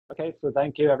Okay, so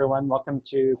thank you everyone. Welcome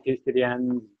to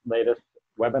PCDN's latest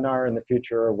webinar in the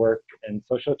future of work and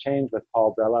social change with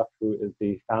Paul Breloff, who is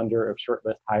the founder of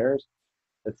Shortlist Hires.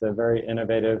 It's a very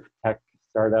innovative tech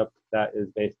startup that is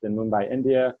based in Mumbai,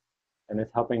 India, and is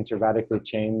helping to radically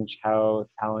change how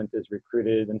talent is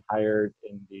recruited and hired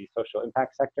in the social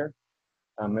impact sector.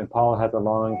 And Paul has a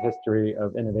long history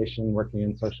of innovation working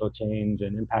in social change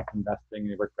and impact investing.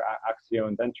 He worked for Axio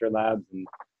and Venture Labs, and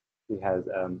he has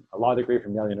a law degree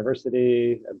from Yale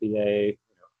University, a BA,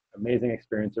 amazing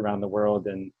experience around the world.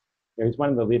 And he's one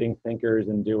of the leading thinkers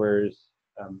and doers,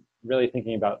 really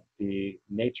thinking about the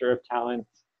nature of talent.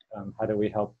 How do we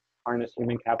help harness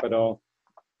human capital?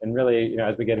 And really,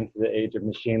 as we get into the age of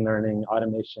machine learning,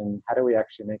 automation, how do we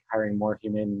actually make hiring more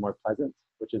humane and more pleasant,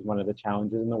 which is one of the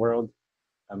challenges in the world.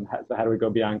 So how do we go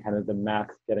beyond kind of the mass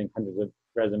getting hundreds of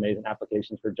resumes and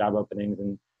applications for job openings?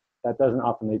 And that doesn't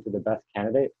often lead to the best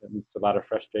candidate. It leads to a lot of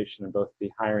frustration on both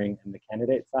the hiring and the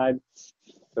candidate side.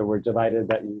 So we're delighted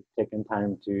that you've taken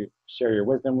time to share your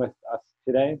wisdom with us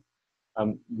today.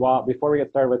 Before we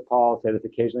get started with Paul, I'll say this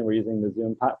occasionally we're using the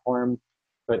Zoom platform,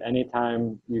 but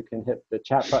anytime you can hit the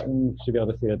chat button, you should be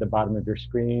able to see it at the bottom of your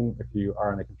screen. If you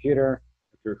are on a computer,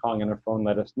 if you're calling on a phone,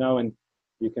 let us know. And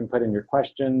you can put in your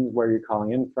questions, where you're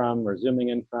calling in from or zooming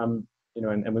in from,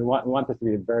 and we want this to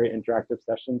be a very interactive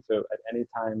session. So at any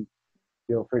time,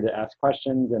 feel free to ask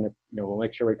questions, and we'll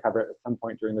make sure we cover it at some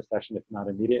point during the session, if not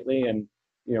immediately. And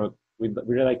we'd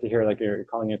really like to hear, like, you're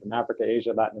calling in from Africa,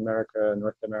 Asia, Latin America,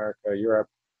 North America, Europe,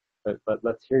 but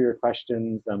let's hear your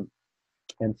questions.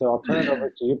 And so I'll turn it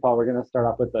over to you, Paul. We're going to start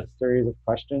off with a series of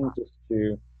questions just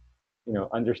to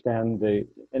understand the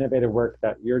innovative work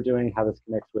that you're doing, how this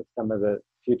connects with some of the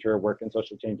future of work and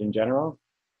social change in general.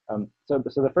 So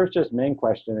the first just main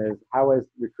question is, how is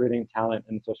recruiting talent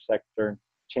in the social sector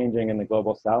changing in the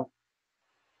global South?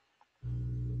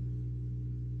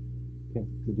 Okay.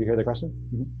 Did you hear the question?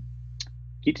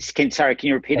 Mm-hmm. Sorry, can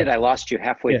you repeat it? I lost you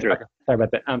halfway through. Okay. Sorry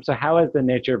about that. So how is the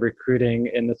nature of recruiting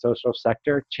in the social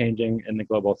sector changing in the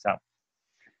global South?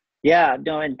 Yeah,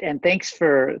 no, and thanks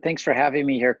for having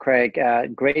me here, Craig.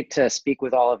 Great to speak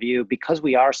with all of you. Because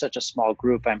we are such a small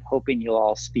group, I'm hoping you'll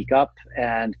all speak up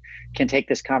and can take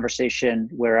this conversation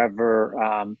wherever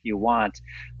you want.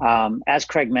 As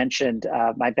Craig mentioned,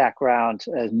 my background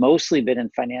has mostly been in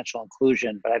financial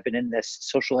inclusion, but I've been in this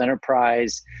social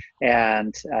enterprise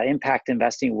and impact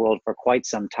investing world for quite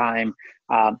some time.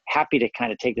 Happy to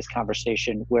kind of take this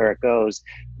conversation where it goes.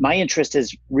 My interest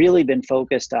has really been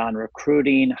focused on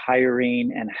recruiting,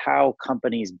 hiring, and how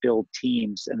companies build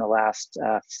teams in the last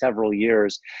several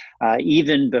years.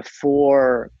 Even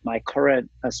before my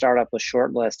current startup was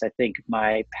Shortlist, I think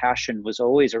my passion was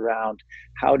always around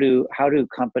how do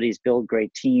companies build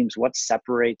great teams, what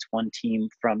separates one team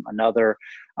from another,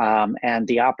 and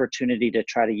the opportunity to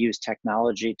try to use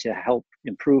technology to help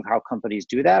improve how companies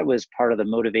do that was part of the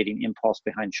motivating impulse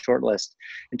behind Shortlist.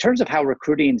 In terms of how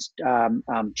recruiting's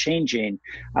changing,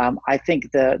 I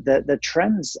think the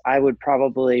trends I would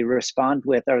probably respond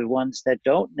with are the ones that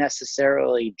don't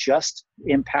necessarily just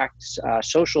impact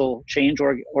social change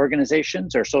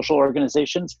organizations or social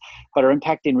organizations, but are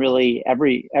impacting really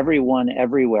everyone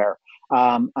everywhere.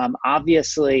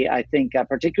 Obviously, I think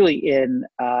particularly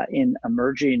in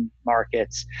emerging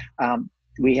markets,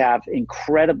 we have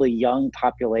incredibly young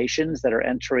populations that are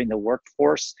entering the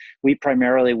workforce. We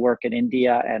primarily work in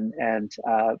India and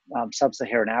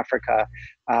sub-Saharan Africa,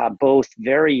 both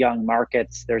very young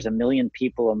markets. There's 1 million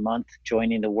people a month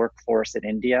joining the workforce in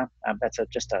India. That's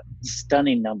just a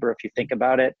stunning number if you think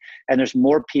about it. And there's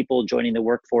more people joining the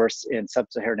workforce in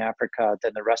sub-Saharan Africa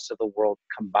than the rest of the world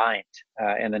combined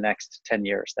in the next 10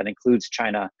 years. That includes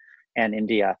China and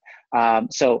India.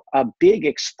 So a big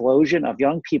explosion of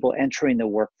young people entering the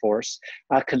workforce,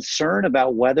 concern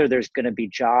about whether there's going to be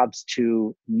jobs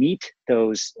to meet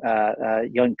those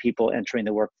young people entering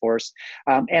the workforce,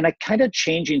 and a kind of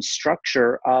changing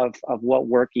structure of what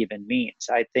work even means.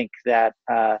 I think that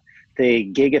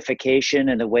the gigification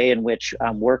and the way in which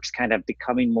work's kind of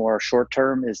becoming more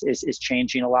short-term is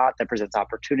changing a lot. That presents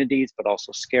opportunities, but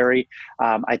also scary.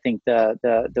 I think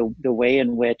the way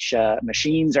in which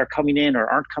machines are coming in or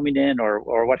aren't coming in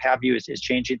or what have you is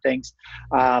changing things.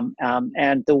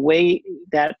 And the way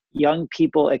that young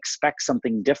people expect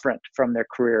something different from their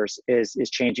careers is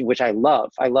changing, which I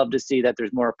love. I love to see that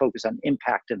there's more focus on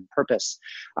impact and purpose.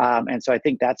 And so I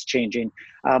think that's changing.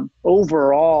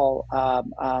 Overall,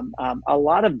 a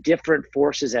lot of different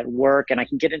forces at work, and I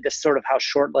can get into sort of how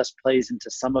Shortlist plays into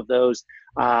some of those,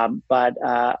 but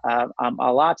a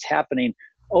lot's happening.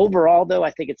 Overall, though,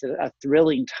 I think it's a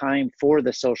thrilling time for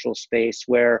the social space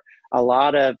where a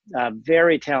lot of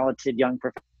very talented young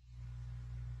professionals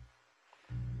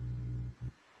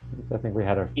I think we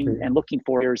had a and looking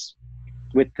for years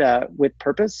with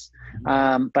purpose.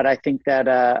 But I think that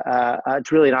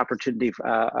it's really an opportunity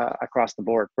across the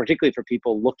board, particularly for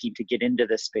people looking to get into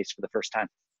this space for the first time.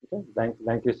 Okay.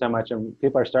 Thank you so much. And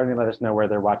people are starting to let us know where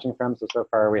they're watching from. So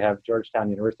far we have Georgetown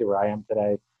University, where I am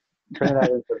today, Trinidad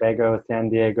and Tobago, San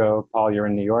Diego. Paul, you're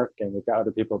in New York, and we've got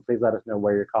other people. Please let us know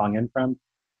where you're calling in from.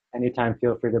 Anytime,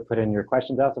 feel free to put in your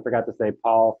questions. I also forgot to say,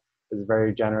 Paul is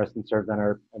very generous and serves on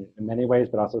in many ways,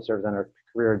 but also serves on our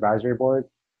career advisory board.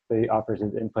 So he offers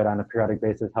his input on a periodic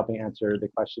basis, helping answer the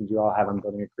questions you all have on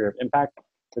building a career of impact.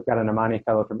 We've got an Amani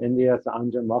fellow from India. So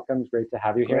Anjum, welcome. It's great to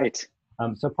have you here. Great.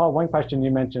 So Paul, one question,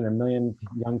 you mentioned 1 million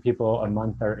young people a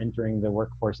month are entering the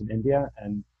workforce in India.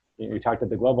 And you talked at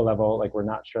the global level, like we're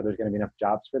not sure there's going to be enough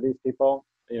jobs for these people.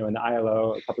 In the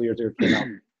ILO a couple of years ago came out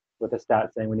with a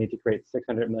stat saying we need to create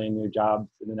 600 million new jobs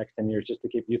in the next 10 years just to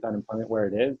keep youth unemployment where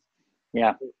it is.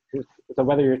 Yeah. So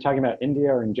whether you're talking about India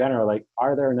or in general, like,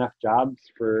 are there enough jobs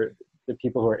for the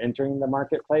people who are entering the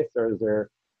marketplace, or is there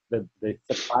the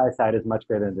supply side is much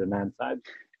greater than the demand side?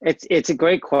 It's a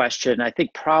great question. I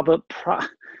think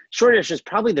short answer is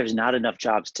probably there's not enough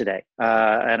jobs today.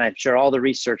 And I'm sure all the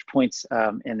research points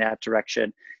in that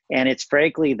direction. And it's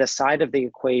frankly the side of the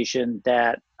equation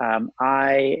that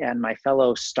I and my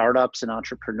fellow startups and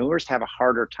entrepreneurs have a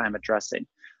harder time addressing.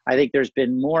 I think there's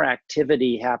been more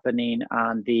activity happening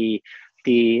on the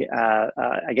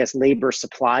I guess labor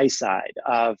supply side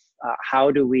of how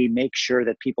do we make sure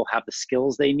that people have the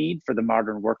skills they need for the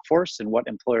modern workforce and what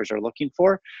employers are looking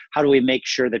for? How do we make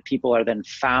sure that people are then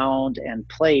found and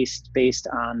placed based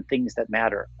on things that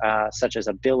matter, such as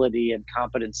ability and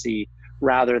competency,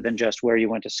 rather than just where you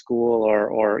went to school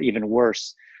or even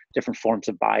worse, different forms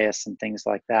of bias and things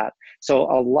like that. So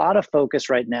a lot of focus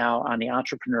right now on the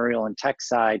entrepreneurial and tech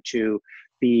side to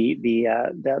the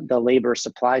labor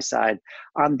supply side.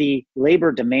 On the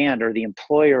labor demand or the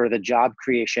employer or the job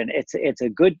creation, it's a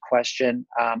good question.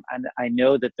 And I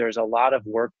know that there's a lot of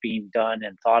work being done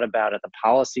and thought about at the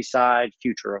policy side,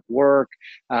 future of work,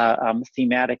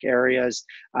 thematic areas.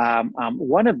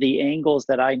 One of the angles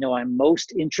that I know I'm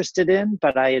most interested in,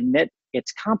 but I admit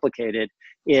it's complicated,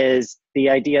 is the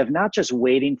idea of not just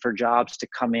waiting for jobs to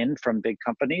come in from big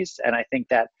companies. And I think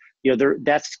that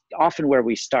that's often where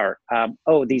we start.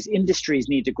 These industries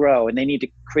need to grow and they need to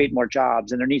create more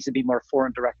jobs and there needs to be more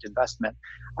foreign direct investment.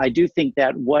 I do think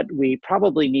that what we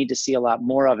probably need to see a lot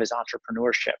more of is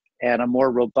entrepreneurship and a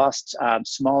more robust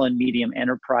small and medium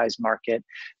enterprise market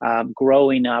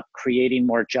growing up, creating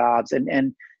more jobs.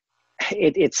 And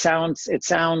it's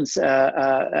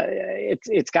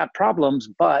got problems,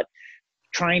 but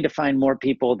trying to find more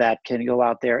people that can go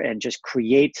out there and just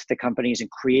create the companies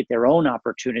and create their own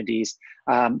opportunities.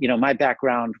 My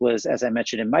background was, as I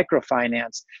mentioned, in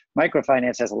microfinance.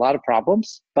 Microfinance has a lot of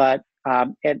problems, but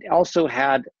it also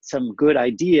had some good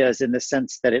ideas in the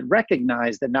sense that it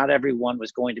recognized that not everyone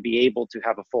was going to be able to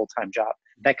have a full-time job.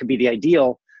 That could be the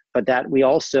ideal, but that we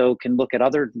also can look at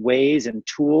other ways and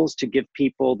tools to give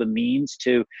people the means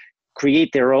to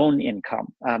create their own income,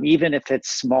 even if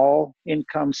it's small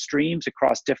income streams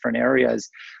across different areas.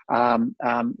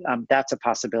 That's a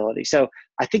possibility. So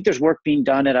I think there's work being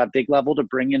done at a big level to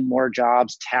bring in more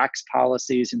jobs, tax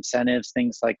policies, incentives,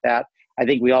 things like that. I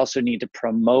think we also need to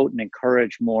promote and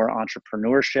encourage more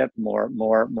entrepreneurship, more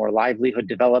livelihood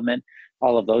development,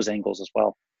 all of those angles as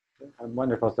well.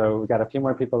 Wonderful. So we've got a few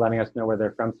more people letting us know where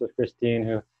they're from. So Christine,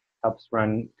 who helps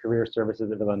run career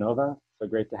services at Villanova. So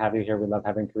great to have you here. We love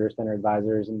having career center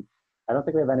advisors. And I don't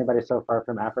think we have anybody so far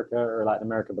from Africa or Latin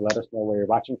America, but let us know where you're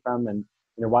watching from. And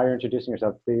while you're introducing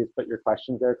yourself, please put your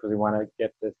questions there because we want to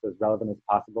get this as relevant as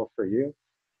possible for you.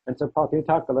 And so Paul, can you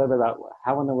talk a little bit about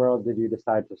how in the world did you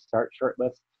decide to start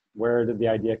Shortlist? Where did the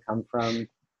idea come from?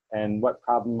 And what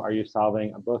problem are you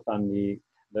solving both on the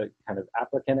kind of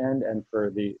applicant end and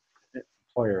for the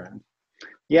employer end?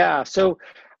 Yeah, so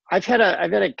I've had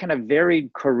a kind of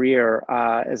varied career,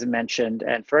 as I mentioned,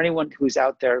 and for anyone who's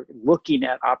out there looking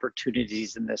at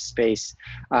opportunities in this space,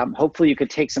 hopefully you could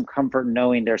take some comfort in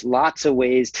knowing there's lots of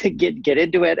ways to get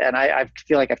into it, and I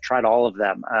feel like I've tried all of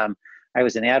them. I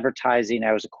was in advertising,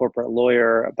 I was a corporate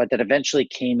lawyer, but then eventually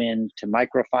came into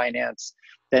microfinance,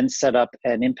 then set up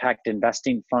an impact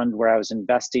investing fund where I was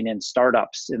investing in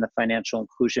startups in the financial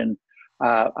inclusion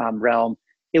realm.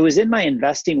 It was in my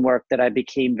investing work that I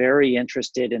became very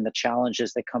interested in the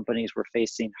challenges that companies were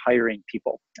facing hiring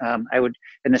people. And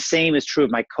the same is true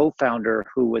of my co-founder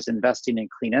who was investing in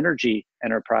clean energy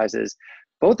enterprises.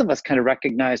 Both of us kind of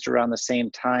recognized around the same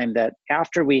time that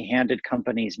after we handed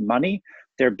companies money,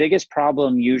 their biggest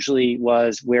problem usually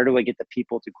was, where do I get the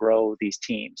people to grow these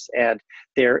teams? And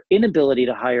their inability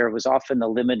to hire was often the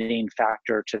limiting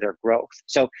factor to their growth.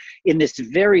 So in this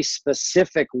very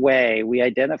specific way, we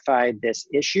identified this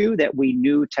issue that we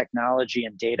knew technology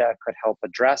and data could help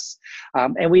address.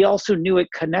 And we also knew it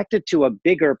connected to a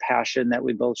bigger passion that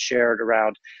we both shared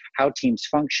around how teams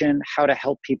function, how to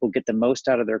help people get the most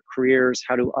out of their careers,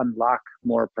 how to unlock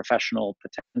more professional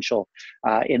potential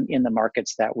in the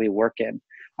markets that we work in.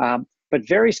 But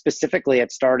very specifically,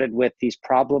 it started with these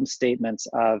problem statements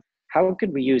of, how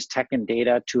can we use tech and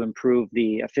data to improve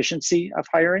the efficiency of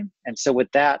hiring? And so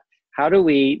with that, how do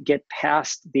we get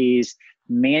past these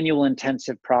manual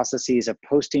intensive processes of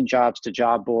posting jobs to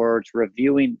job boards,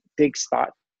 reviewing big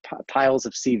piles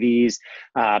of CVs,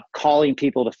 calling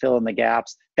people to fill in the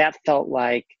gaps? That felt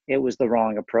like it was the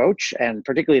wrong approach. And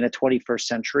particularly in the 21st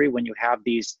century, when you have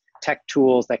these tech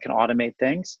tools that can automate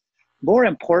things. More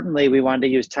importantly, we wanted to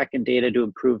use tech and data to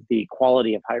improve the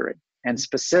quality of hiring. And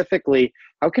specifically,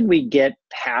 how can we get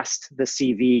past the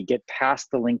CV, get past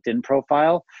the LinkedIn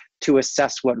profile to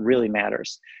assess what really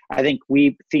matters? I think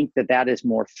we think that that is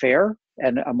more fair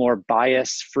and a more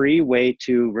bias-free way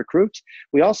to recruit.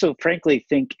 We also, frankly,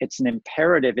 think it's an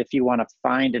imperative if you want to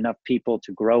find enough people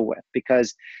to grow with,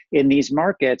 because in these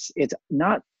markets, it's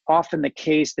not often the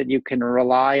case that you can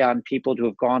rely on people to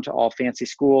have gone to all fancy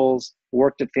schools,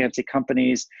 worked at fancy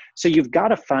companies. So you've got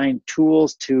to find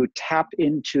tools to tap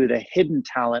into the hidden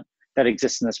talent that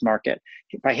exists in this market.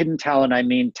 By hidden talent, I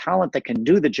mean talent that can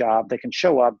do the job, that can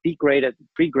show up, be great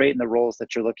in the roles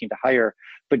that you're looking to hire,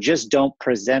 but just don't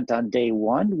present on day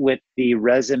one with the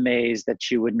resumes that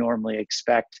you would normally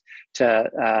expect to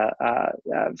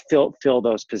fill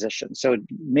those positions. So it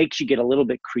makes you get a little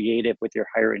bit creative with your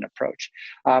hiring approach.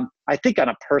 I think on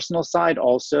a personal side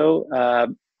also,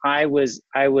 I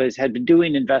had been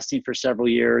doing investing for several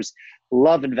years,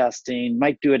 love investing,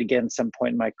 might do it again at some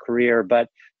point in my career, but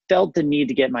felt the need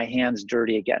to get my hands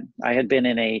dirty again. I had been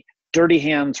in a dirty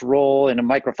hands role in a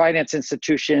microfinance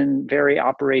institution, very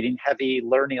operating heavy,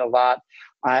 learning a lot.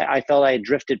 I felt I had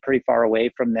drifted pretty far away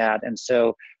from that. And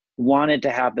so wanted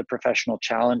to have the professional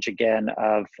challenge again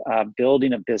of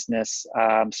building a business,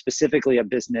 specifically a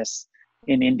business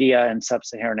in India and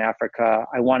sub-Saharan Africa.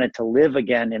 I wanted to live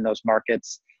again in those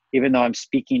markets, even though I'm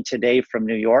speaking today from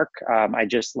New York. I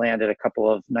just landed a couple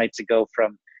of nights ago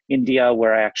from India,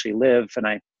 where I actually live, and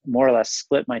I more or less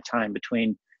split my time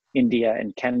between India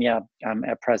and Kenya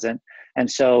at present. And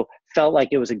so felt like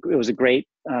it was a great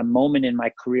moment in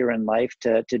my career and life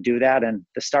to do that. And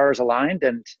the stars aligned,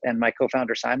 and my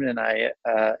co-founder Simon and I,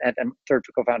 and third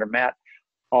co-founder Matt,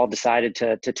 all decided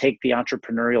to take the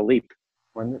entrepreneurial leap.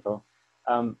 Wonderful.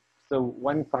 So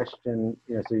one question,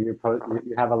 so you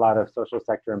have a lot of social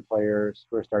sector employers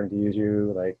who are starting to use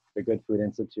you, like the Good Food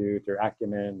Institute or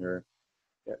Acumen, or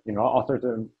all sorts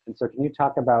of. And so, can you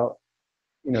talk about,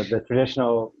 the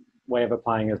traditional way of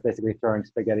applying is basically throwing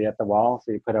spaghetti at the wall.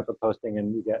 So you put up a posting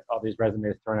and you get all these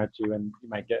resumes thrown at you, and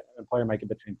an employer might get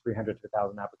between 300 to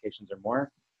 1,000 applications or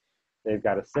more. They've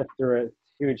got to sift through it,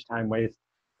 huge time waste.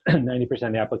 90%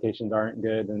 of the applications aren't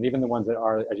good. And even the ones that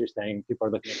are, as you're saying, people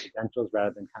are looking at credentials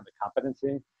rather than kind of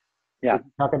competency. Yeah. So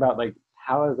talk about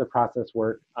how does the process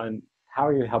work, on how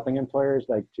are you helping employers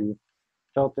to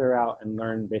filter out and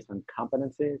learn based on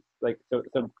competencies? So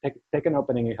take an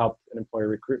opening you helped an employer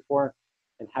recruit for,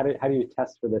 and how do you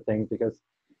test for the things? Because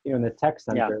in the tech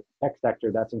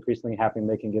sector, that's increasingly happening.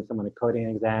 They can give someone a coding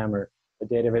exam or a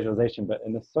data visualization, but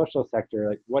in the social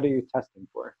sector, what are you testing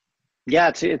for?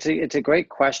 Yeah, it's a great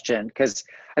question, because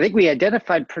I think we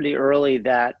identified pretty early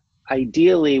that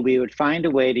ideally we would find a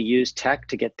way to use tech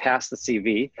to get past the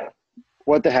CV.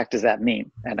 What the heck does that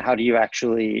mean? And how do you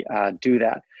actually do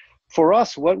that? For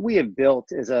us, what we have built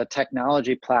is a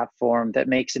technology platform that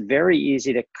makes it very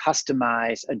easy to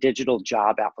customize a digital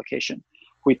job application.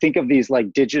 We think of these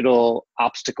like digital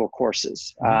obstacle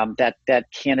courses that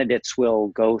candidates will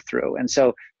go through. And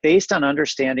so based on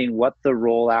understanding what the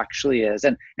role actually is,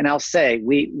 and I'll say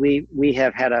we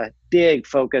have had a big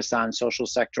focus on social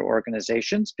sector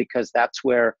organizations, because that's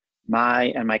where my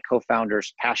and my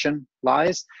co-founder's passion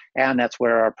lies, and that's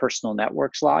where our personal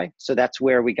networks lie. So that's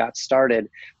where we got started.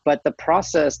 But the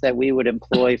process that we would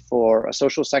employ for a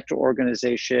social sector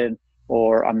organization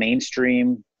or a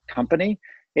mainstream company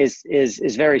is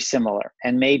very similar,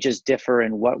 and may just differ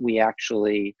in what we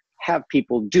actually have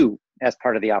people do as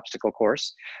part of the obstacle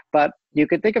course. But you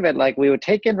could think of it like we would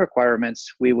take in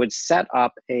requirements, we would set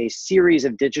up a series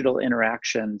of digital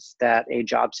interactions that a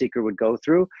job seeker would go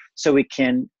through, so we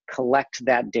can collect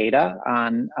that data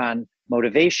on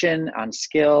motivation, on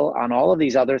skill, on all of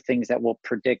these other things that will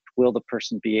predict, will the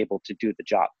person be able to do the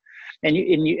job.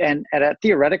 And at a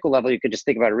theoretical level, you could just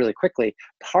think about it really quickly.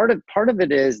 Part of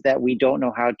it is that we don't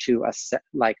know how to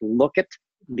look at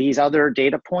these other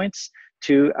data points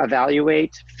to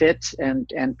evaluate fit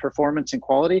and performance and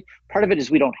quality. Part of it is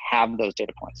we don't have those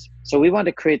data points. So we want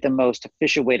to create the most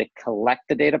efficient way to collect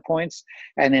the data points,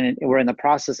 and then we're in the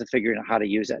process of figuring out how to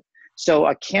use it. So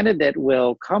a candidate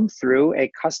will come through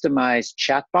a customized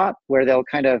chatbot where they'll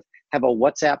kind of have a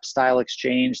WhatsApp style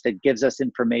exchange that gives us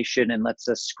information and lets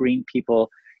us screen people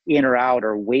in or out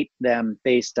or weight them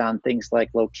based on things like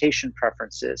location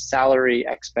preferences, salary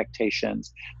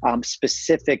expectations,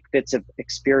 specific bits of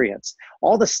experience,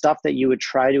 all the stuff that you would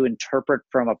try to interpret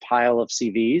from a pile of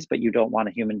CVs, but you don't want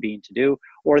a human being to do,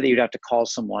 or that you'd have to call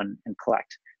someone and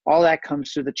collect. All that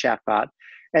comes through the chatbot.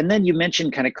 And then you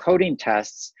mentioned kind of coding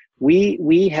tests.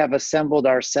 We have assembled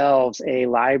ourselves a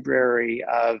library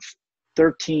of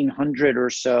 1,300 or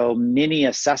so mini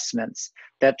assessments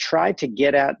that try to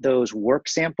get at those work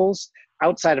samples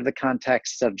outside of the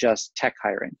context of just tech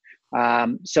hiring.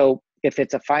 So if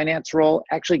it's a finance role,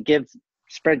 actually give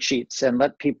spreadsheets and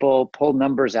let people pull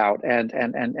numbers out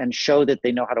and show that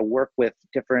they know how to work with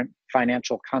different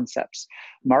financial concepts.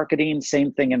 Marketing,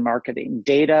 same thing in marketing.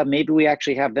 Data, maybe we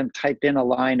actually have them type in a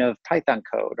line of Python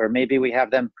code, or maybe we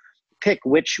have them pick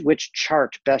which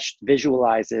chart best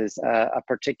visualizes a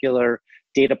particular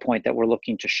data point that we're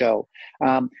looking to show.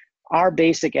 Our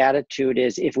basic attitude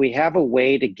is if we have a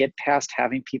way to get past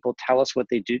having people tell us what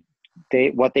they do,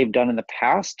 what they've done in the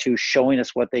past to showing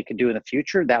us what they could do in the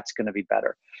future, that's going to be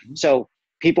better. Mm-hmm. So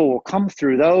people will come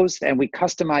through those, and we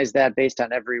customize that based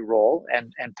on every role.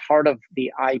 And part of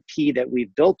the IP that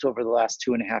we've built over the last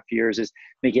 2.5 years is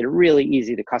make it really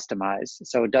easy to customize.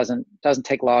 So it doesn't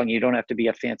take long. You don't have to be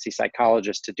a fancy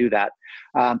psychologist to do that.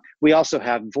 We also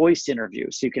have voice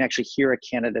interviews, so you can actually hear a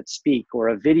candidate speak, or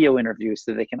a video interview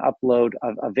so they can upload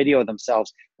a video of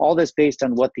themselves. All this based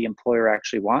on what the employer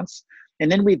actually wants.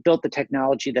 And then we've built the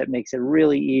technology that makes it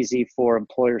really easy for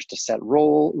employers to set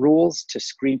rules, to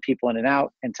screen people in and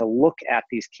out, and to look at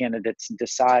these candidates and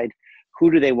decide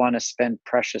who do they want to spend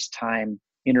precious time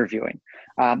interviewing.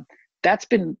 That's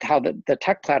been how the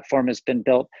tech platform has been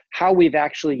built. How we've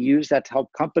actually used that to help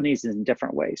companies in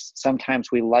different ways.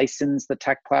 Sometimes we license the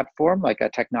tech platform, like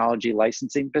a technology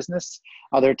licensing business.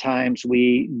 Other times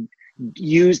we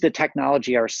use the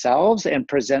technology ourselves and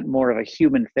present more of a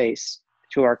human face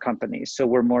to our companies. So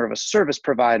we're more of a service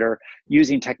provider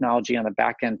using technology on the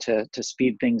back end to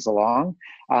speed things along,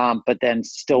 but then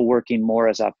still working more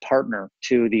as a partner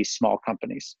to these small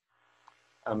companies.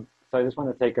 So I just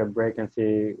want to take a break and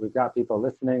see, we've got people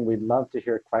listening. We'd love to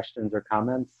hear questions or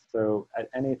comments. So at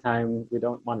any time, we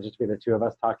don't want to just be the two of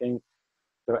us talking.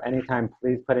 So anytime,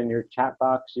 please put in your chat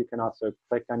box. You can also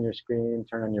click on your screen,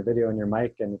 turn on your video and your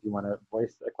mic, and if you want to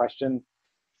voice a question.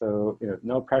 So,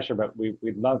 no pressure, but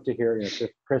we'd love to hear,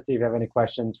 Christy, if you have any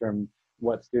questions from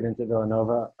what students at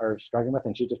Villanova are struggling with,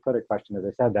 and she just put a question as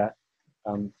I said that.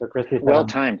 So Christy said, well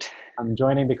timed. I'm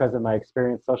joining because of my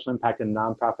experience. Social impact and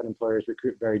nonprofit employers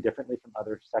recruit very differently from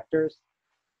other sectors.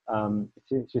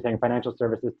 She's saying financial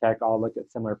services tech all look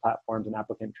at similar platforms and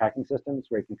applicant tracking systems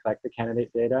where you can collect the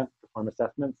candidate data, perform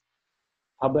assessments.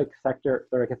 Public sector,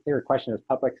 so I guess your question is,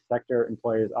 public sector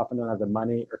employers often don't have the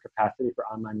money or capacity for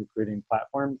online recruiting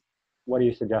platforms. What do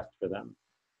you suggest for them?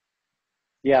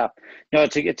 Yeah, no,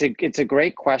 it's a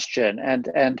great question,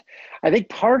 and I think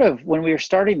part of when we were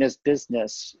starting this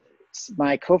business,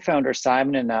 my co-founder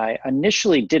Simon and I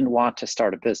initially didn't want to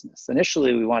start a business.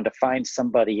 Initially, we wanted to find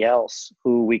somebody else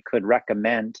who we could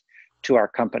recommend to our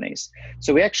companies.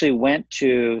 So we actually went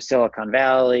to Silicon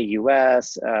Valley,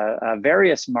 US,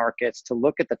 various markets to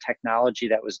look at the technology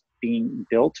that was being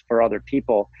built for other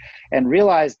people, and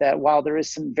realized that while there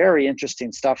is some very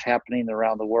interesting stuff happening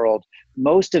around the world,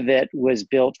 most of it was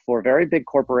built for very big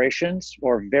corporations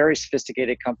or very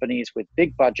sophisticated companies with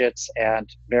big budgets and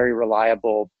very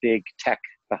reliable big tech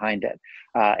behind it.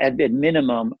 At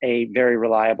minimum, a very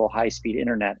reliable high-speed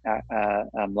internet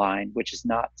line, which is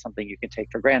not something you can take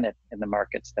for granted in the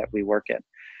markets that we work in.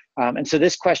 And so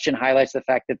this question highlights the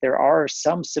fact that there are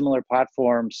some similar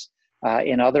platforms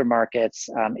in other markets.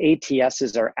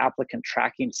 ATSs are applicant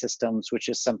tracking systems, which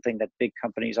is something that big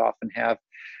companies often have.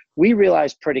 We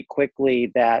realized pretty quickly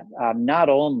that not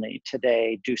only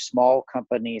today do small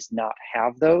companies not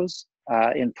have those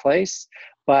in place,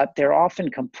 but they're often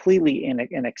completely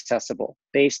inaccessible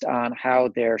based on how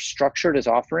they're structured as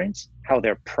offerings, how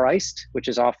they're priced, which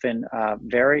is often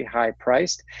very high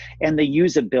priced, and the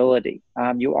usability.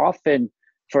 You often,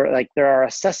 there are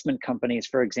assessment companies,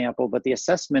 for example, but the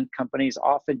assessment companies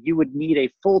often, you would need a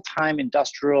full-time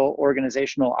industrial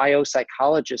organizational IO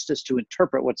psychologist just to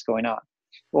interpret what's going on.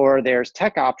 or there's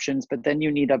tech options, but then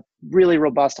you need a really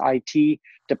robust IT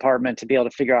department to be able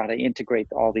to figure out how to integrate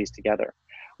all these together.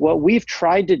 What we've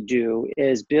tried to do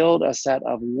is build a set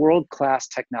of world-class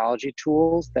technology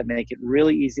tools that make it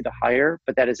really easy to hire,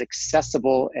 but that is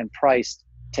accessible and priced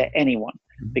to anyone.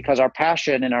 Because our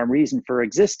passion and our reason for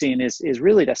existing is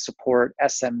really to support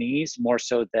SMEs more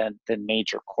so than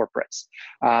major corporates.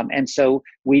 And so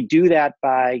we do that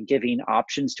by giving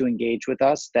options to engage with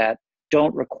us that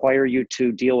don't require you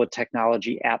to deal with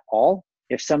technology at all.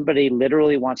 If somebody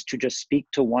literally wants to just speak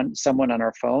to someone on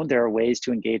our phone, there are ways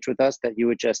to engage with us that you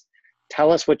would just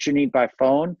tell us what you need by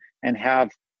phone and have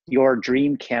your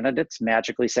dream candidates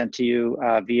magically sent to you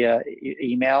via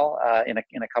email in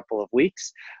a couple of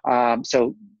weeks.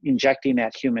 So injecting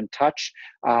that human touch.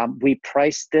 We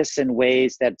price this in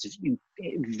ways that's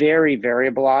very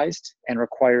variabilized and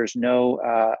requires no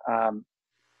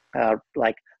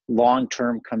like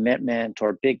long-term commitment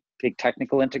or big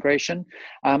technical integration.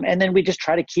 And then we just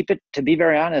try to keep it, to be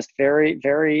very honest, very,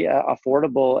 very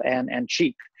affordable and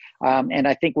cheap. And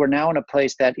I think we're now in a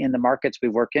place that in the markets we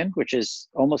work in, which is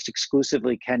almost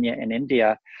exclusively Kenya and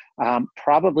India,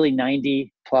 probably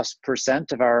 90+%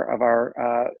 of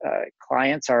our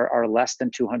clients are less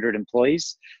than 200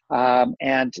 employees.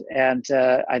 And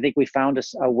I think we found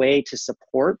a way to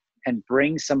support and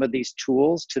bring some of these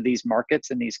tools to these markets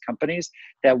and these companies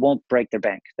that won't break their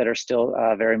bank, that are still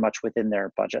very much within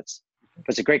their budgets.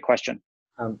 It's a great question.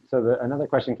 So another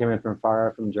question came in from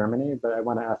Farah from Germany, but I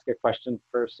want to ask a question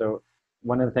first. So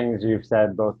one of the things you've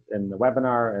said both in the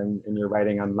webinar and in your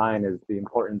writing online is the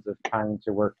importance of trying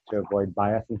to work to avoid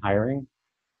bias in hiring.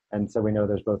 And so we know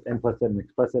there's both implicit and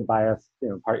explicit bias.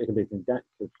 It could be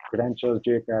credentials,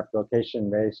 geographic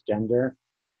location, race, gender.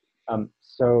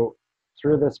 So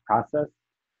through this process,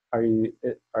 are you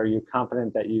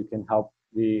confident that you can help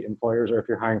the employers, or if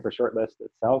you're hiring for Shortlist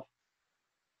itself,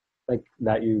 like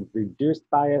that you reduced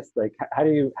bias? Like how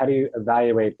do you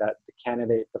evaluate that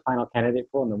the final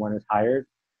candidate pool and the one who's hired,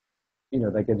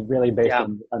 like it's really based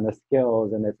on the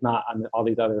skills and it's not on all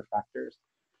these other factors?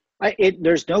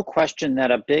 There's no question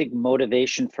that a big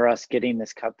motivation for us getting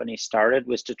this company started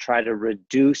was to try to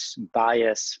reduce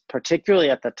bias,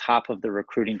 particularly at the top of the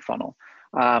recruiting funnel.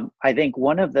 I think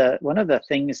one of the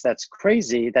things that's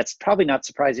crazy, that's probably not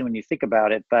surprising when you think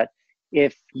about it, but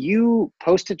if you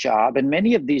post a job, and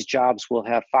many of these jobs will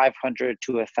have 500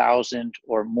 to 1,000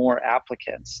 or more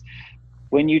applicants,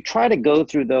 when you try to go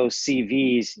through those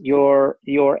CVs, your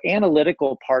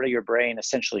analytical part of your brain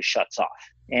essentially shuts off.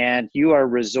 And you are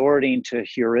resorting to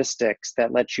heuristics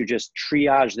that let you just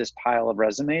triage this pile of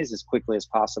resumes as quickly as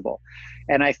possible.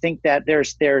 And I think that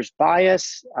there's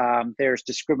bias, there's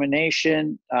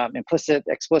discrimination, implicit,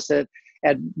 explicit,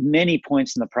 at many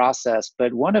points in the process.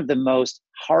 But one of the most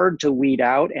hard to weed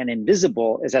out and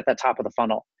invisible is at the top of the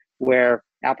funnel, where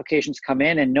applications come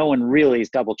in and no one really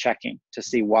is double checking to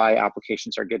see why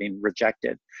applications are getting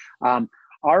rejected.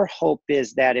 Our hope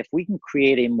is that if we can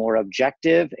create a more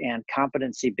objective and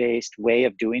competency-based way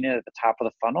of doing it at the top of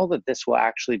the funnel, that this will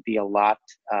actually be a lot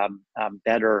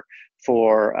better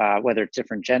for whether it's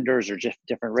different genders or just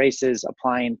different races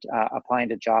applying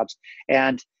to jobs.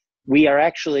 And we are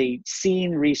actually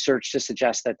seeing research to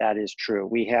suggest that that is true.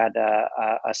 We had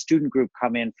a student group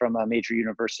come in from a major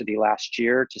university last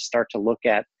year to start to look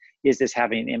at, is this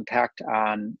having an impact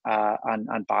on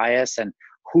bias and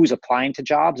who's applying to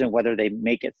jobs and whether they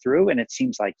make it through? And it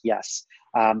seems like yes.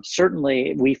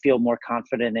 Certainly, we feel more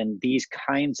confident in these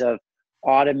kinds of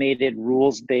automated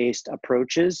rules-based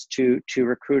approaches to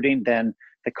recruiting than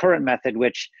the current method,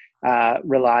 which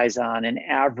relies on an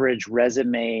average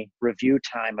resume review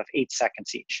time of 8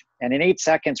 seconds each. And in 8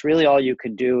 seconds, really all you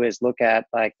can do is look at,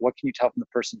 like, what can you tell from the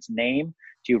person's name?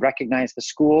 Do you recognize the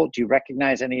school? Do you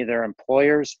recognize any of their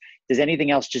employers? Does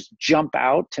anything else just jump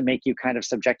out to make you kind of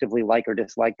subjectively like or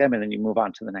dislike them? And then you move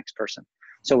on to the next person.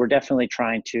 So we're definitely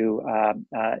trying to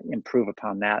improve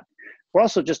upon that. We're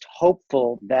also just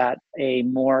hopeful that a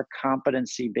more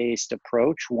competency-based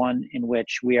approach, one in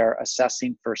which we are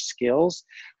assessing for skills,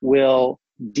 will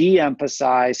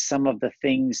de-emphasize some of the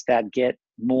things that get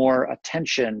more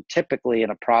attention typically in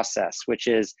a process, which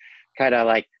is kind of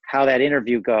like how that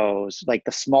interview goes, like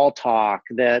the small talk,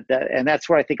 and that's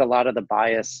where I think a lot of the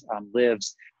bias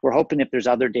lives. We're hoping if there's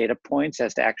other data points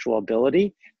as to actual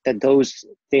ability, that those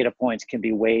data points can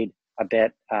be weighed a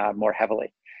bit more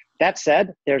heavily. That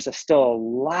said, there's still a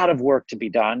lot of work to be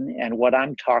done, and what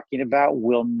I'm talking about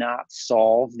will not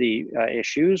solve the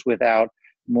issues without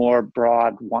more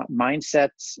broad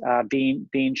mindsets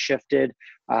being shifted.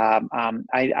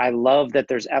 I love that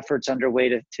there's efforts underway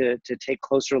to take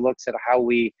closer looks at how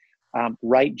we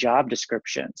write job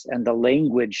descriptions and the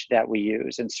language that we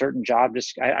use and certain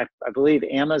I believe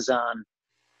Amazon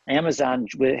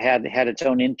had its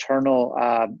own internal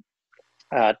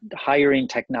hiring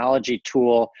technology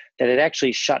tool that it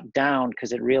actually shut down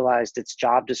because it realized its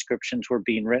job descriptions were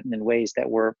being written in ways that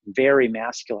were very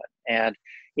masculine and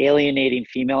alienating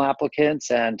female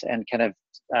applicants and kind of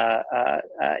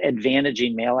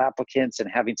advantaging male applicants and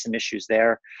having some issues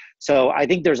there. So I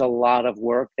think there's a lot of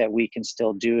work that we can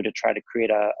still do to try to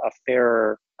create a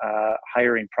fairer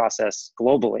hiring process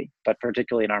globally, but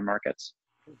particularly in our markets.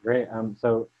 Great.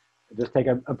 So just take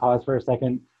a pause for a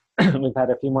second. We've had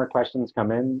a few more questions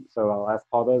come in, so I'll ask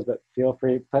Paul those, but feel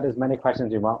free, put as many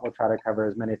questions you want. We'll try to cover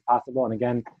as many as possible. And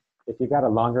again, if you've got a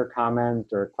longer comment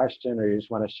or a question, or you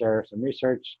just want to share some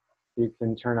research, you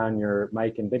can turn on your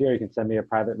mic and video. You can send me a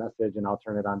private message and I'll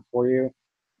turn it on for you.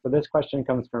 So this question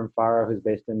comes from Farah, who's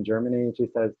based in Germany. She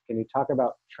says, can you talk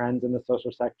about trends in the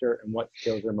social sector and what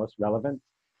skills are most relevant?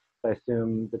 So I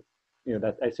assume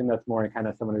that, I assume that's more in kind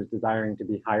of someone who's desiring to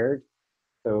be hired.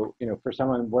 So, for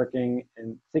someone working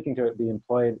and seeking to be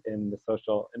employed in the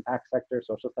social impact sector,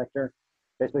 social sector,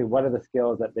 basically, what are the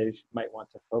skills that they might want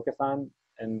to focus on,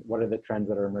 and what are the trends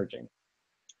that are emerging?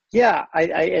 Yeah,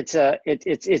 it's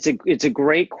a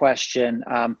great question.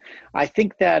 I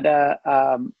think that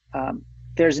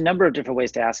there's a number of different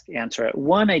ways to answer it.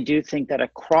 One, I do think that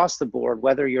across the board,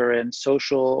 whether you're in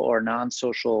social or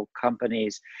non-social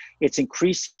companies, it's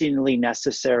increasingly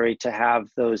necessary to have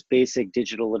those basic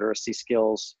digital literacy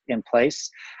skills in place.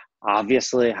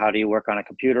 Obviously, how do you work on a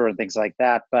computer and things like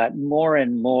that, but more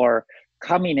and more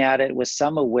coming at it with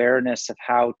some awareness of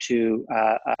how to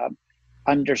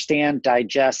understand,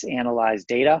 digest, analyze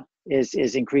data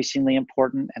is increasingly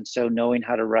important. And so knowing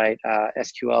how to write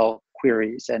SQL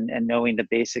queries and knowing the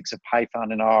basics of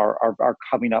Python and R are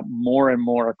coming up more and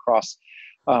more across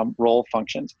role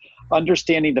functions.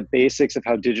 Understanding the basics of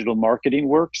how digital marketing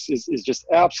works is just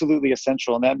absolutely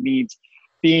essential. And that means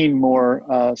being more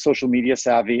social media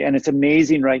savvy. And it's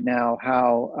amazing right now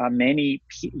how many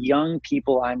young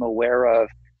people I'm aware of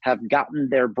have gotten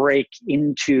their break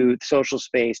into social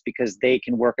space because they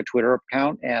can work a Twitter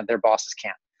account and their bosses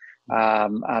can't.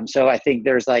 So I think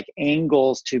there's like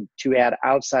angles to add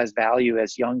outsized value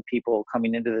as young people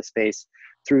coming into the space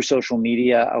through social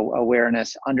media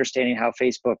awareness, understanding how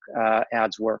Facebook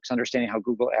ads works, understanding how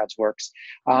Google ads works,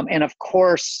 and of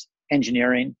course,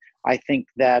 engineering. I think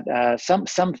that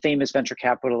some famous venture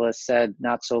capitalists said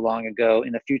not so long ago,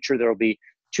 in the future, there will be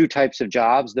two types of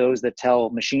jobs, those that tell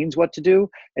machines what to do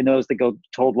and those that go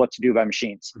told what to do by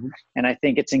machines. Mm-hmm. And I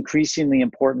think it's increasingly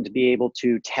important to be able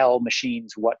to tell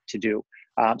machines what to do.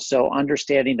 So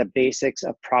understanding the basics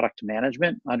of product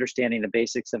management, understanding the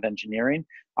basics of engineering,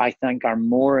 I think are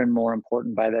more and more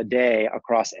important by the day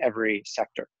across every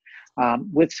sector.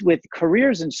 With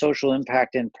careers and social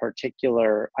impact in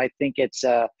particular, I think it's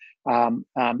a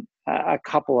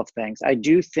couple of things. I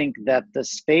do think that the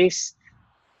space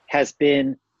has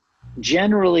been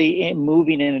generally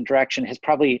moving in a direction, has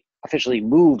probably officially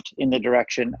moved in the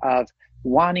direction of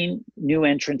wanting new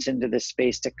entrants into this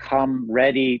space to come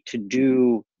ready to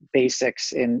do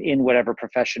basics in whatever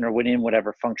profession or within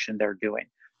whatever function they're doing.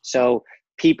 So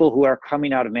people who are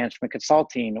coming out of management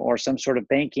consulting or some sort of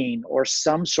banking or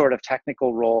some sort of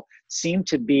technical role seem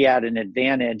to be at an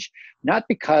advantage, not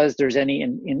because there's any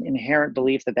inherent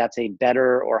belief that that's a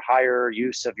better or higher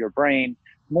use of your brain,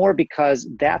 more because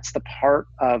that's the part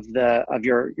of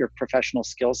your professional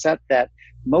skill set that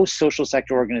most social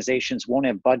sector organizations won't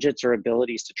have budgets or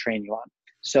abilities to train you on.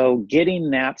 So getting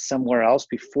that somewhere else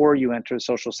before you enter the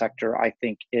social sector, I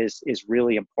think is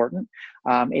really important.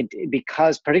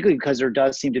 Particularly because there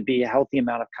does seem to be a healthy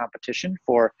amount of competition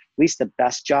for at least the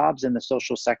best jobs in the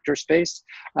social sector space.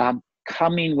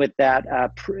 Coming with that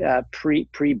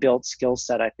pre-built skill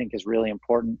set, I think, is really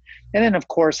important. And then, of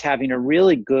course, having a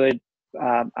really good,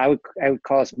 I would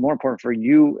call it more important for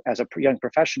you as a young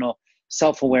professional,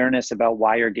 self-awareness about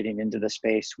why you're getting into the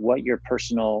space, what your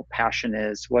personal passion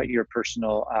is, what your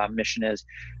personal mission is.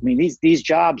 I mean, these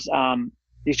jobs are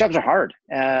hard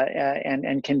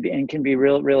and can be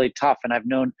really tough. And I've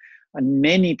known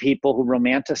many people who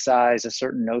romanticize a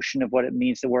certain notion of what it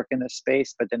means to work in this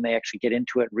space, but then they actually get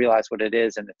into it, realize what it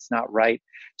is, and it's not right.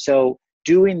 So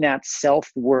doing that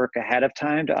self-work ahead of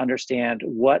time to understand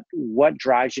what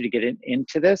drives you to get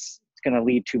into this, it's going to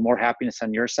lead to more happiness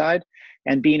on your side,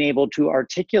 and being able to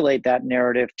articulate that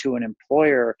narrative to an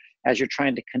employer as you're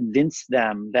trying to convince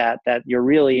them that you're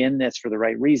really in this for the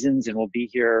right reasons and will be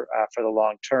here for the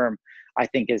long term, I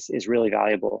think is really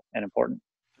valuable and important.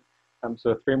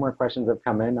 So three more questions have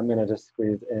come in. I'm going to just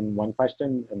squeeze in one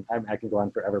question, and I can go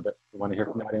on forever, but I want to hear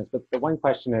from the audience. But the one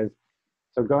question is,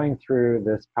 so going through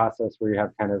this process where you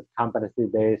have kind of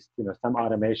competency-based, some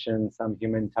automation, some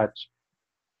human touch,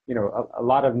 a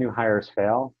lot of new hires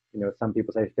fail. Some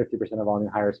people say 50% of all new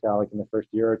hires fail like in the first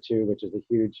year or two, which is a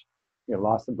huge,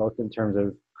 loss of both in terms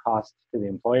of cost to the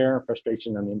employer,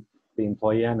 frustration on the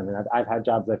employee end. I mean, I've had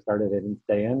jobs I've started, I didn't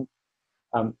stay in.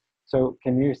 So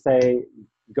can you say,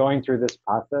 going through this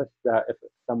process, that if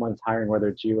someone's hiring, whether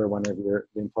it's you or one of the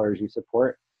employers you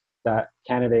support, that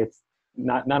candidates,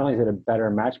 not only is it a better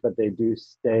match, but they do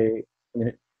stay, I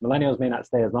mean, millennials may not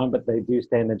stay as long, but they do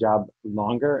stay in the job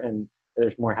longer, and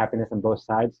there's more happiness on both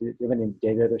sides. Do you have any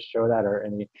data to show that, or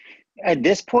any? At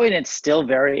this point, it's still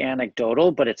very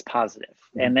anecdotal, but it's positive.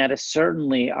 And that is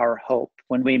certainly our hope.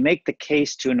 When we make the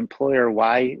case to an employer,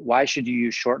 why should you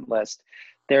use Shortlist?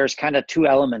 There's kind of two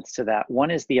elements to that.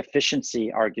 One is the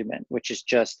efficiency argument, which is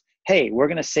just, hey, we're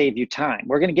going to save you time.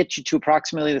 We're going to get you to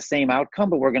approximately the same outcome,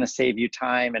 but we're going to save you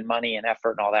time and money and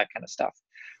effort and all that kind of stuff.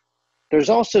 There's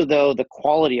also, though, the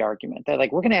quality argument that,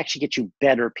 like, we're going to actually get you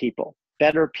better people.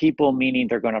 Better people meaning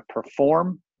they're going to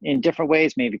perform in different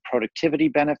ways, maybe productivity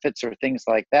benefits or things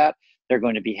like that. They're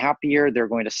going to be happier. They're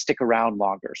going to stick around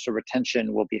longer. So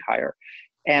retention will be higher.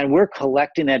 And we're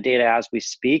collecting that data as we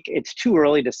speak. It's too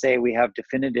early to say we have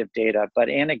definitive data, but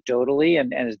anecdotally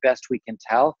and as best we can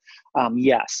tell,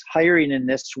 yes, hiring in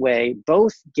this way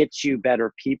both gets you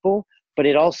better people, but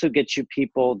it also gets you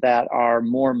people that are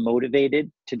more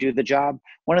motivated to do the job.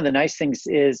 One of the nice things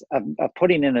is of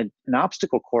putting in an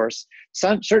obstacle course,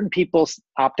 certain people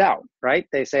opt out, right?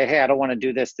 They say, hey, I don't want to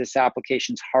do this. This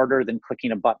application's harder than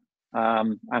clicking a button.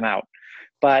 I'm out.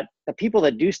 But the people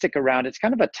that do stick around, it's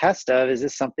kind of a test of, is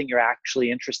this something you're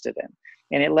actually interested in?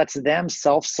 And it lets them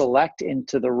self-select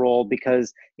into the role,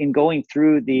 because in going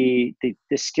through the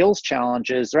skills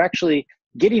challenges, they're actually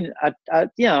getting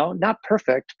not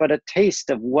perfect, but a taste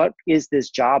of what is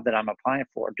this job that I'm applying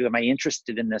for? Am I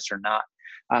interested in this or not?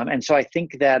 And so I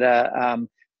think that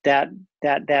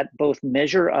that both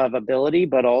measure of ability,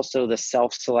 but also the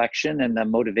self-selection and the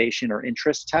motivation or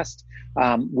interest test,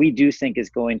 we do think is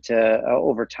going to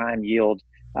over time yield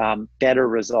better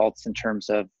results in terms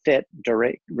of fit,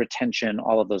 retention,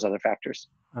 all of those other factors.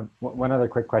 One other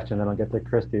quick question, then I'll get to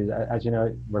Christy's. As you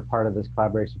know, we're part of this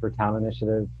Collaboration for Talent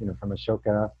initiative, from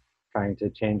Ashoka, trying to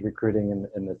change recruiting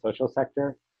in the social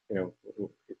sector.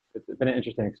 It's been an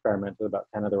interesting experiment with about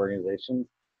 10 other organizations.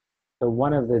 So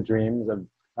one of the dreams of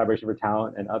Collaboration for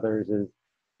Talent and others is,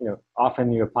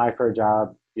 often you apply for a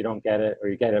job, you don't get it, or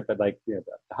you get it, but the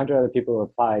 100 other people who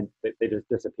applied, they just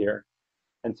disappear.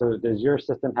 And so does your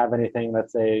system have anything,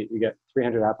 let's say you get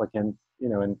 300 applicants,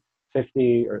 and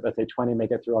 50 or let's say 20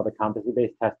 make it through all the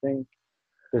competency-based testing?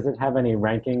 Does it have any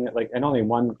ranking, and only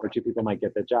one or two people might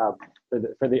get the job?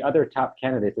 For the other top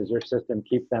candidates, does your system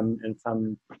keep them in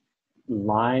some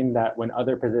line that when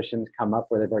other positions come up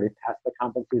where they've already passed the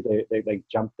competencies, they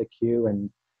jump the queue,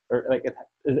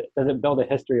 does it build a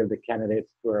history of the candidates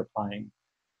who are applying?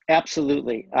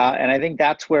 Absolutely. And I think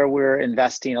that's where we're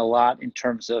investing a lot in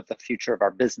terms of the future of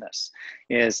our business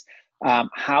is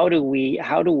how do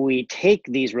we take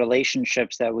these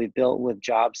relationships that we've built with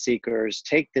job seekers,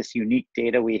 take this unique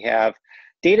data we have,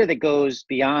 data that goes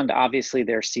beyond obviously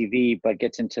their CV, but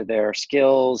gets into their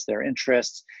skills, their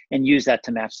interests, and use that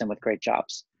to match them with great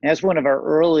jobs. And that's one of our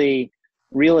early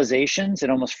realizations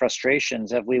and almost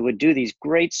frustrations of, we would do these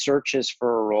great searches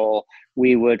for a role.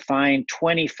 We would find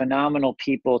 20 phenomenal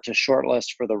people to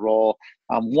shortlist for the role.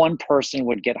 One person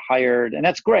would get hired, and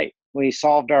that's great. We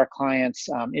solved our client's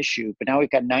issue, but now we've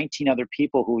got 19 other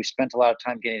people who we spent a lot of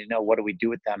time getting to know. What do we do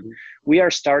with them? We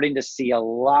are starting to see a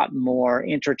lot more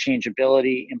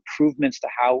interchangeability, improvements to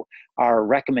how our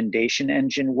recommendation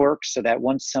engine works, so that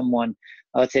once someone,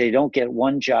 let's say they don't get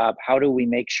one job, how do we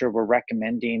make sure we're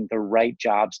recommending the right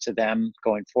jobs to them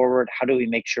going forward? How do we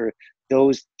make sure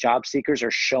those job seekers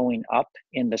are showing up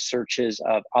in the searches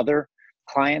of other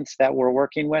clients that we're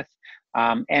working with?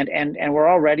 And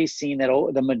we're already seeing that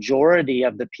the majority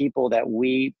of the people that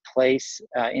we place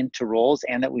into roles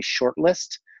and that we shortlist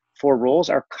for roles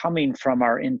are coming from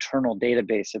our internal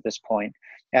database at this point,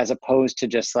 as opposed to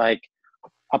just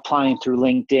applying through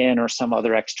LinkedIn or some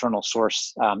other external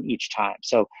source each time.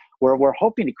 So we're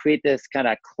hoping to create this kind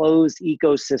of closed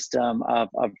ecosystem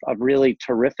of really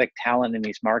terrific talent in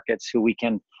these markets who we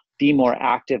can be more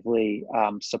actively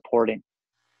supporting.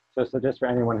 So just for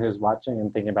anyone who's watching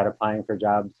and thinking about applying for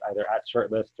jobs, either at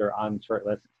Shortlist or on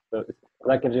Shortlist, so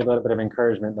that gives you a little bit of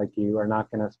encouragement. You are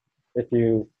not going to, if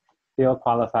you feel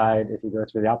qualified, if you go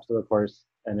through the obstacle course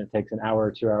and it takes an hour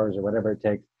or 2 hours or whatever it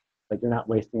takes, like you're not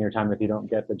wasting your time if you don't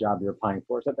get the job you're applying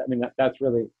for. So I mean, that's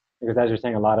really, because as you're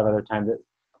saying, a lot of other times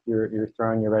you're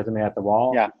throwing your resume at the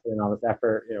wall, Yeah. doing all this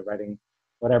effort, writing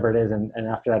whatever it is, and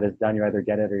after that is done, you either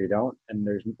get it or you don't, and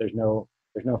there's no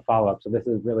follow-up. So this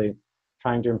is really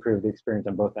trying to improve the experience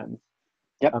on both ends.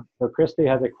 Yep. So Christy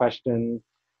has a question.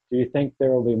 Do you think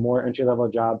there will be more entry-level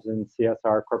jobs in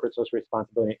CSR, corporate social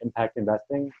responsibility, impact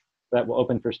investing that will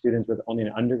open for students with only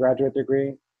an undergraduate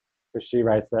degree? Because she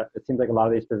writes that it seems like a lot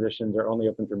of these positions are only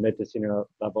open for mid to senior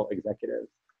level executives.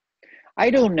 I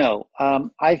don't know.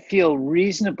 I feel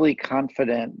reasonably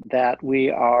confident that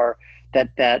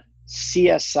that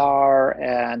CSR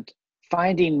and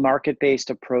finding market-based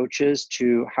approaches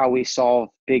to how we solve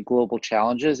big global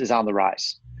challenges is on the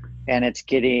rise. And it's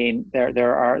getting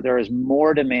there is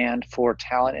more demand for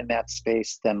talent in that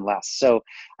space than less. So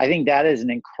I think that is an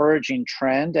encouraging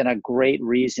trend and a great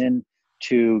reason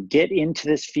to get into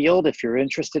this field if you're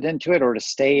interested into it, or to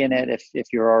stay in it if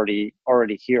you're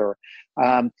already here.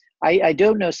 I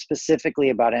don't know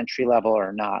specifically about entry level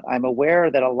or not. I'm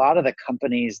aware that a lot of the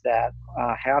companies that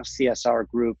have CSR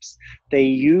groups, they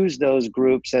use those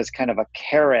groups as kind of a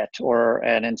carrot or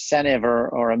an incentive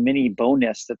or a mini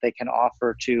bonus that they can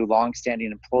offer to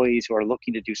longstanding employees who are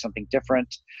looking to do something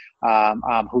different,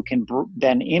 who can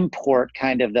then import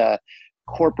kind of the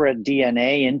corporate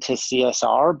DNA into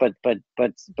CSR, but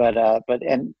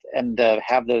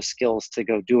have those skills to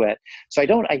go do it. So I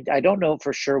don't know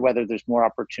for sure whether there's more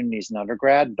opportunities in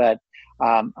undergrad, but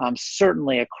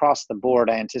certainly across the board,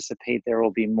 I anticipate there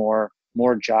will be more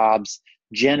jobs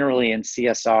generally in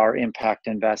CSR, impact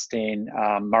investing,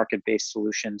 market-based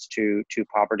solutions to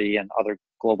poverty and other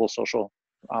global social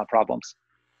problems.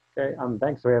 Okay,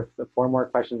 thanks. We have 4 more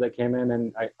questions that came in,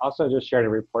 and I also just shared a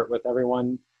report with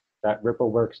everyone that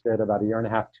RippleWorks did about 1.5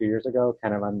 years, 2 years ago,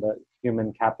 kind of on the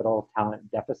human capital talent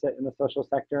deficit in the social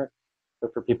sector. So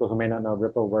for people who may not know,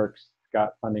 RippleWorks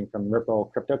got funding from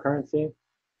Ripple cryptocurrency,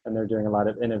 and they're doing a lot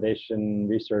of innovation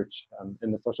research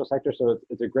in the social sector. So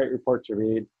it's a great report to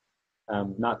read.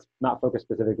 Not focused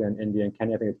specifically on India and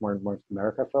Kenya. I think it's more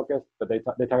America focused, but they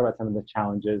talk about some of the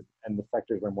challenges and the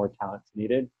sectors where more talent's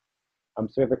needed. So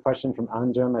we have a question from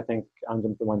Anjum. I think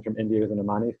Anjum's the one from India who's an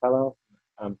Amani fellow.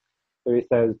 So he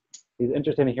says he's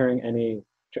interested in hearing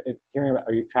about,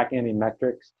 are you tracking any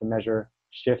metrics to measure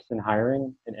shifts in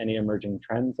hiring and any emerging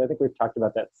trends? I think we've talked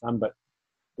about that some, but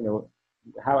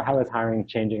how is hiring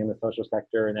changing in the social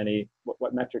sector, and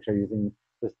what metrics are you using,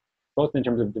 this, both in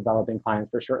terms of developing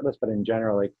clients for Shortlist, but in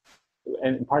general, like,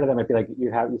 and part of that might be like you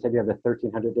said you have the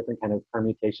 1,300 different kind of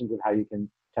permutations of how you can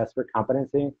test for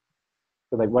competency.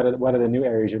 So like what are the new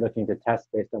areas you're looking to test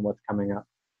based on what's coming up?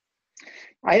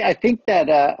 I think that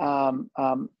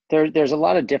there's a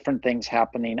lot of different things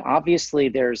happening. Obviously,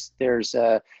 there's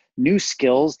new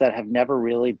skills that have never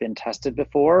really been tested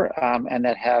before, and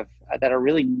that are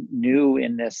really new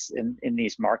in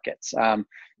these markets.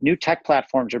 New tech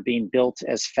platforms are being built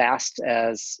as fast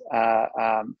as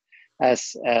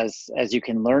you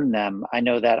can learn them. I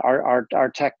know that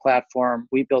our tech platform,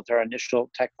 we built our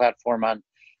initial tech platform on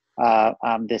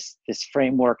this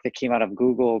framework that came out of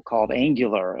Google called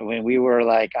Angular. When we were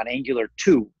like on Angular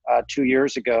 2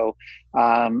 years ago,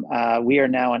 we are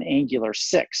now on Angular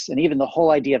 6. And even the whole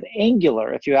idea of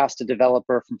Angular, if you asked a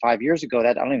developer from 5 years ago,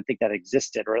 that I don't even think that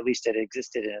existed, or at least it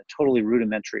existed in a totally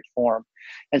rudimentary form.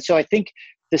 And so I think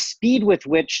the speed with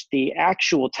which the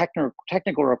actual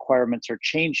technical requirements are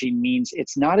changing means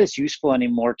it's not as useful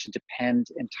anymore to depend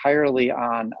entirely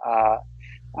on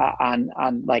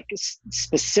like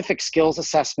specific skills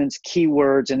assessments,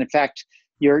 keywords, and in fact,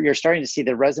 you're starting to see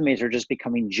the resumes are just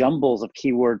becoming jumbles of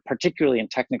keyword, particularly in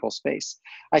technical space.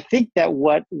 I think that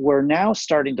what we're now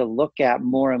starting to look at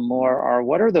more and more are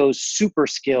what are those super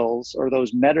skills or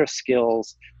those meta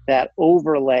skills that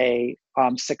overlay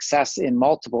success in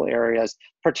multiple areas,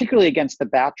 particularly against the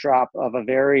backdrop of a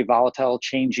very volatile,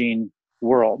 changing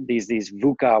world. These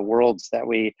VUCA worlds that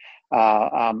we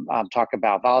talk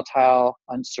about: volatile,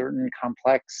 uncertain,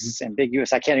 complex,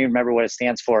 ambiguous. I can't even remember what it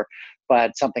stands for,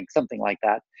 but something like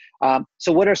that.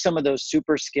 So what are some of those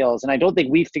super skills? And I don't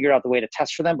think we've figured out the way to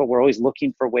test for them, but we're always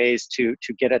looking for ways to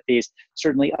get at these.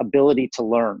 Certainly ability to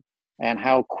learn, and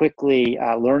how quickly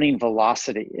learning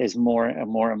velocity is more and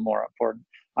more important.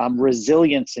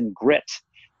 Resilience and grit.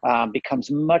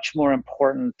 becomes much more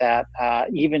important, that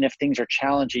even if things are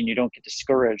challenging, you don't get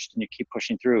discouraged and you keep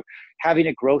pushing through. Having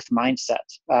a growth mindset,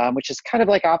 which is kind of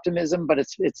like optimism, but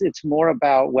it's more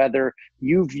about whether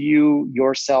you view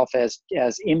yourself as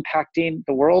impacting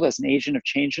the world, as an agent of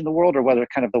change in the world, or whether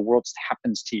kind of the world just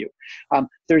happens to you.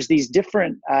 There's these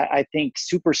different, I think,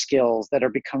 super skills that are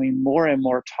becoming more and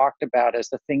more talked about as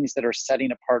the things that are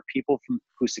setting apart people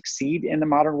who succeed in the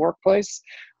modern workplace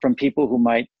from people who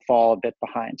might fall a bit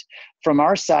behind. From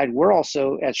our side, we're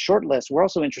also, at Shortlist, we're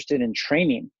also interested in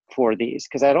training for these,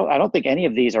 because I don't think any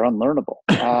of these are unlearnable.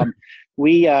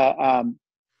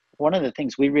 One of the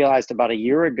things we realized about a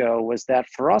year ago was that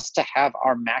for us to have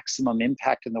our maximum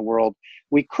impact in the world,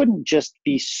 we couldn't just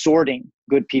be sorting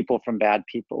good people from bad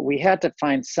people. We had to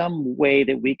find some way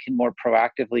that we can more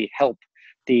proactively help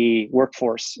the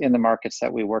workforce in the markets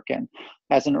that we work in.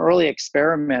 As an early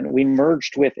experiment, we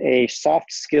merged with a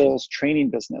soft skills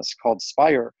training business called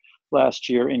Spire last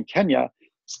year in Kenya.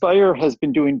 Spire has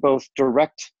been doing both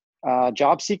direct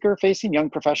job seeker facing, young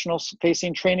professionals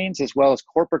facing trainings, as well as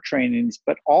corporate trainings,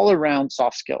 but all around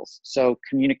soft skills. So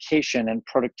communication and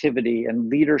productivity and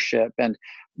leadership and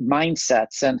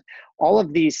mindsets and all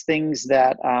of these things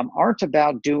that aren't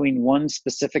about doing one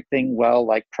specific thing well,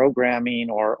 like programming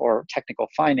or technical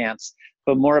finance,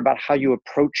 but more about how you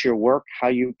approach your work, how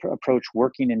you approach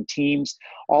working in teams,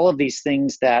 all of these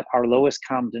things that are lowest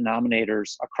common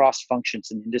denominators across functions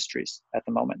and industries at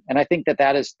the moment. And I think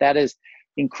that is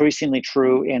increasingly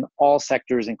true in all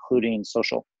sectors, including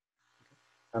social.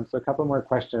 So a couple more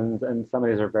questions, and some of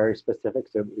these are very specific,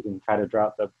 so we can try to draw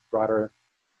out the broader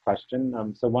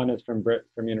question. So one is from Britt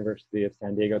from University of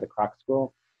San Diego, the Kroc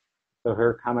School. So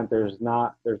her comment, there's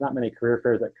not many career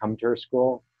fairs that come to her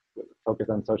school focus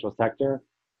on social sector.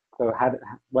 So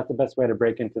what's the best way to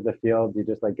break into the field? You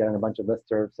just like get on a bunch of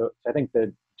listservs. So I think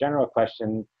the general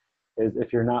question is,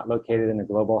 if you're not located in a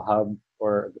global hub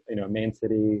or a main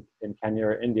city in Kenya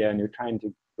or India, and you're trying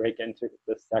to break into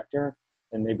this sector,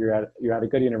 and maybe you're at a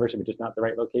good university, but just not the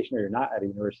right location, or you're not at a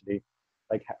university,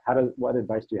 like what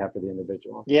advice do you have for the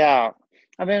individual? Yeah,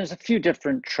 I mean, there's a few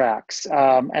different tracks,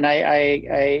 and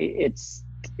I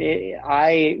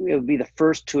would be the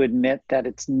first to admit that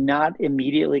it's not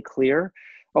immediately clear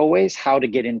always how to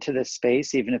get into this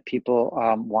space, even if people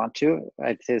want to.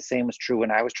 I'd say the same was true when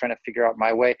I was trying to figure out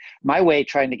my way. My way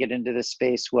trying to get into this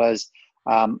space was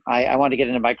I wanted to get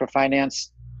into microfinance,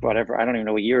 whatever, I don't even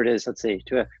know what year it is, let's see,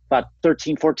 about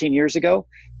 13, 14 years ago.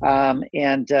 I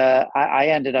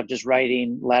ended up just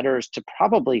writing letters to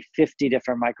probably 50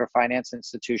 different microfinance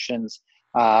institutions,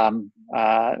 letters,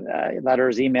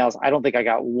 emails. I don't think I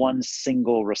got one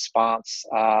single response,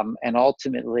 and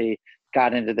ultimately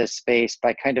got into this space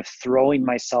by kind of throwing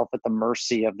myself at the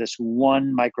mercy of this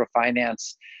one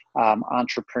microfinance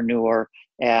entrepreneur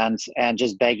and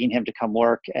just begging him to come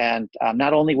work. And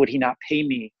not only would he not pay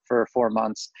me for 4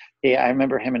 months, I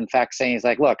remember him in fact saying, he's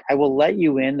like, look, I will let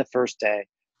you in the first day.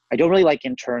 I don't really like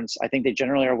interns. I think they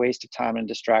generally are a waste of time and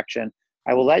distraction.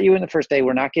 I will let you in the first day.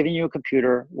 We're not giving you a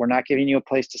computer. We're not giving you a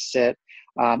place to sit.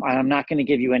 And I'm not going to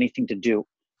give you anything to do.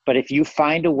 But if you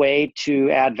find a way to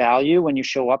add value when you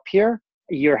show up here,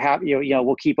 you're happy.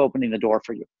 We'll keep opening the door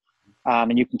for you,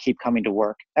 and you can keep coming to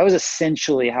work. That was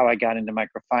essentially how I got into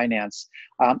microfinance.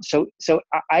 So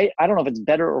I don't know if it's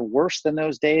better or worse than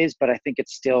those days, but I think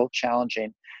it's still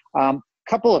challenging.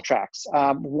 Couple of tracks.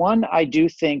 One, I do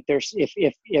think there's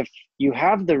if you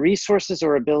have the resources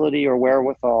or ability or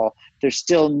wherewithal, there's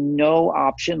still no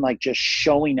option like just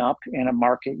showing up in a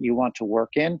market you want to work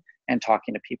in and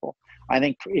talking to people. I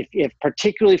think if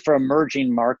particularly for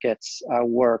emerging markets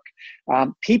work,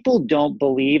 people don't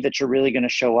believe that you're really going to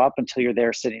show up until you're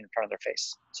there sitting in front of their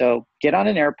face. So get on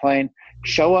an airplane,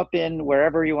 show up in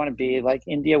wherever you want to be, like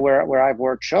India, where I've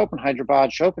worked, show up in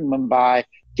Hyderabad, show up in Mumbai,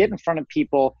 get in front of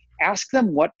people, ask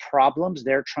them what problems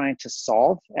they're trying to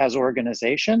solve as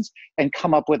organizations, and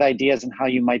come up with ideas on how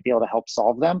you might be able to help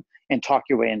solve them, and talk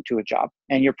your way into a job.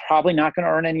 And you're probably not going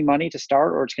to earn any money to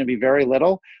start, or it's going to be very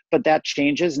little, but that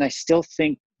changes. And I still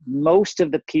think most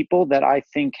of the people that I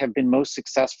think have been most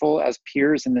successful as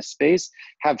peers in this space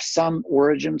have some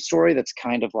origin story that's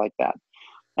kind of like that.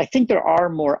 I think there are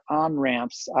more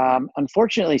on-ramps.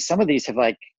 Unfortunately, some of these have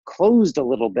like closed a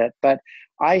little bit, but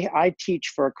I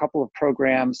teach for a couple of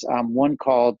programs, one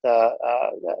called the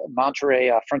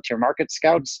Monterey Frontier Market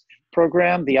Scouts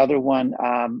program, the other one,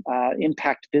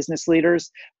 Impact Business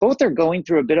Leaders. Both are going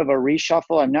through a bit of a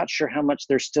reshuffle. I'm not sure how much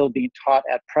they're still being taught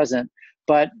at present,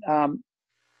 but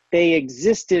they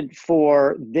existed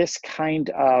for this kind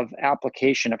of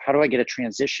application of how do I get a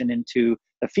transition into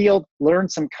the field, learn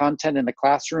some content in the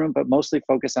classroom, but mostly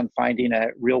focus on finding a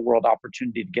real world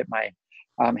opportunity to get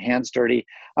hands dirty.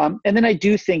 And then I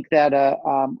do think that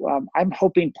I'm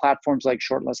hoping platforms like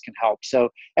Shortlist can help. So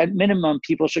at minimum,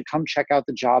 people should come check out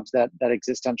the jobs that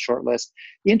exist on Shortlist.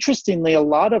 Interestingly, a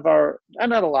lot of our,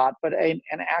 not a lot, but an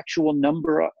actual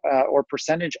number or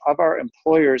percentage of our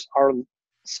employers are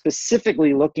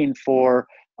specifically looking for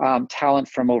talent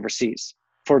from overseas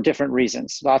for different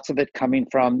reasons. Lots of it coming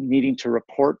from needing to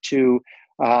report to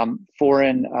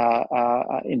foreign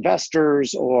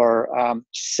investors or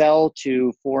sell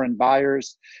to foreign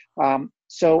buyers.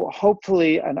 So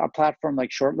hopefully a platform like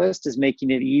Shortlist is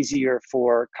making it easier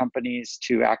for companies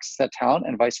to access that talent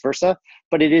and vice versa,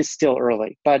 but it is still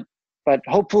early. But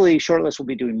hopefully Shortlist will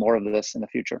be doing more of this in the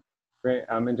future. Great.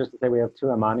 And just to say, we have two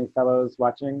Amani fellows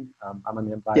watching. I'm on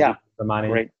the advisory Yeah, of Amani.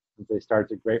 great. They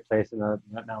started a great place now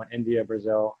in India,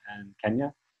 Brazil, and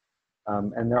Kenya.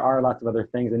 And there are lots of other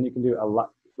things, and you can do a lot.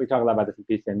 We talk a lot about this in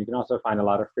PCN. You can also find a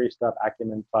lot of free stuff,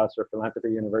 Acumen Plus or Philanthropy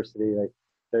University. Like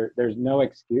there's no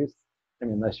excuse. I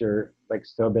mean, unless you're like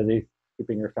so busy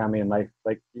keeping your family and life,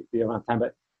 like you don't have time.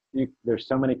 But there's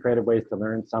so many creative ways to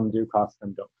learn. Some do cost,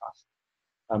 some don't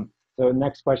cost. So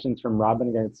next question is from Robin.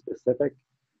 Again, it's specific.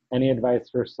 Any advice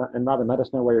for and Robin, let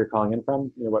us know where you're calling in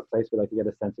from. You know, what place we'd like to get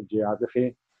a sense of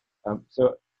geography.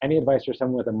 So any advice for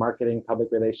someone with a marketing, public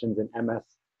relations, and MS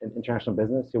in international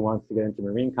business who wants to get into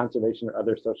marine conservation or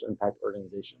other social impact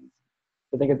organizations?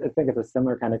 I think it's a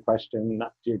similar kind of question,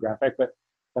 not geographic, but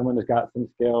someone who's got some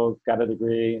skills, got a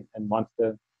degree, and wants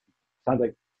to, sounds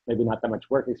like maybe not that much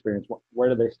work experience. Where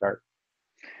do they start?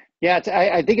 Yeah,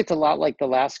 I think it's a lot like the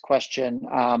last question.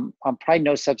 I'm probably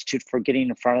no substitute for getting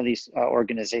in front of these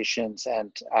organizations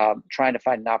and trying to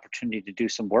find an opportunity to do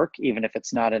some work, even if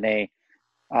it's not in a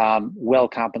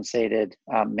well-compensated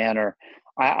manner.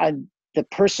 The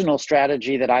personal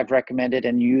strategy that I've recommended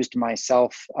and used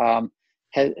myself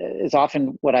is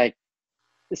often what I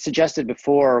suggested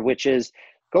before, which is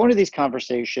go into these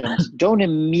conversations, don't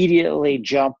immediately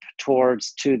jump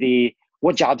towards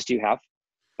what jobs do you have,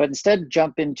 but instead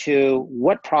jump into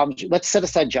what problems, let's set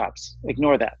aside jobs,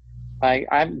 ignore that.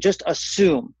 I'm just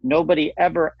assume nobody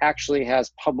ever actually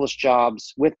has published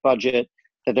jobs with budget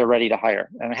that they're ready to hire.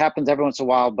 And it happens every once in a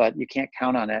while, but you can't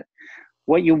count on it.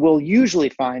 What you will usually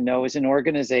find, though, is an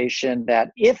organization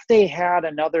that if they had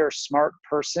another smart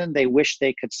person, they wish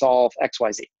they could solve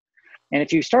XYZ. And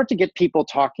if you start to get people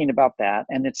talking about that,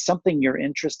 and it's something you're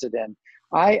interested in,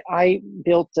 I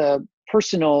built a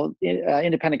personal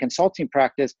independent consulting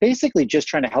practice, basically just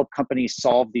trying to help companies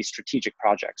solve these strategic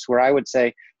projects, where I would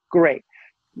say, great,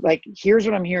 like, here's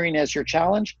what I'm hearing as your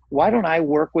challenge. Why don't I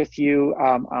work with you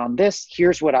on this?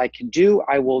 Here's what I can do.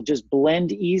 I will just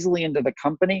blend easily into the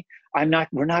company.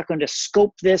 We're not going to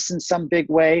scope this in some big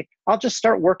way. I'll just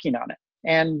start working on it.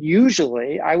 And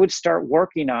usually I would start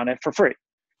working on it for free.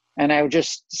 And I would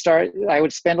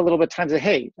spend a little bit of time to say,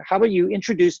 hey, how about you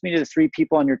introduce me to the 3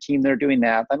 people on your team that are doing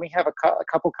that? Let me have a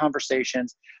couple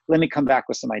conversations. Let me come back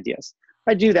with some ideas.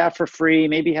 I do that for free,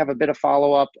 maybe have a bit of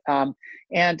follow-up.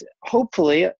 And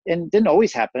hopefully, and didn't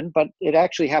always happen, but it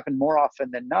actually happened more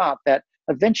often than not, that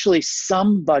eventually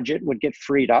some budget would get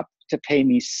freed up to pay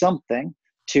me something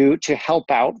to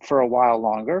help out for a while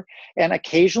longer. And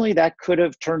occasionally that could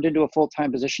have turned into a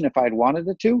full-time position if I'd wanted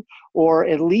it to, or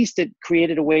at least it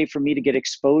created a way for me to get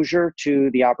exposure to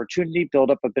the opportunity,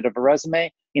 build up a bit of a resume.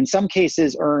 In some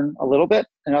cases, earn a little bit.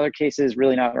 In other cases,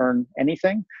 really not earn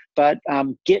anything, but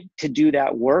get to do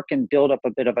that work and build up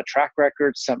a bit of a track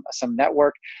record, some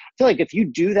network. I feel like if you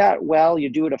do that well, you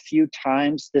do it a few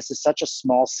times, this is such a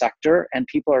small sector and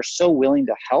people are so willing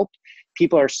to help.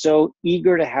 People are so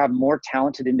eager to have more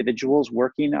talented individuals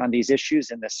working on these issues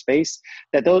in this space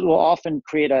that those will often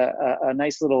create a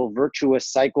nice little virtuous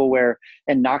cycle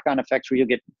and knock-on effects where you'll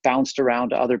get bounced around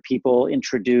to other people,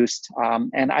 introduced.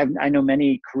 And I know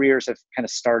many careers have kind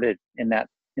of started in that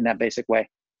basic way.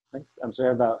 Thanks. So we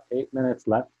have about 8 minutes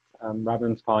left.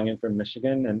 Robin's calling in from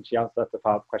Michigan, and she also has a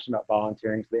follow-up question about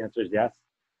volunteering. So the answer is yes,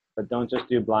 but don't just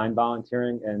do blind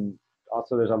volunteering. And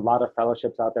also, there's a lot of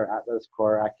fellowships out there, Atlas,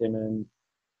 Core, Acumen.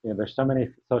 There's so many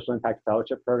social impact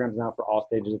fellowship programs now for all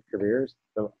stages of careers.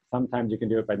 So sometimes you can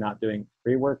do it by not doing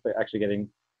free work, but actually getting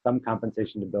some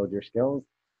compensation to build your skills.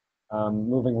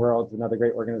 Moving Worlds, another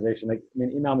great organization.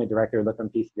 Email me directly or look on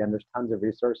PCN. There's tons of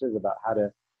resources about how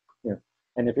to,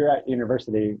 and if you're at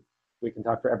university, we can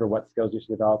talk forever what skills you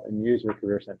should develop and use your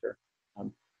career center.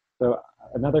 So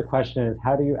another question is,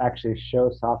 how do you actually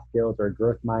show soft skills or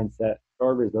growth mindset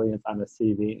or resilience on a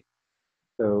CV?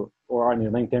 Or on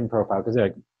your LinkedIn profile, because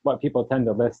what people tend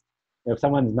to list, if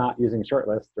someone's not using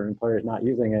Shortlist or employer's not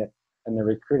using it and they're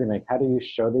recruiting, how do you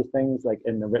show these things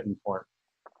in the written form?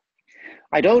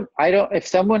 I don't, if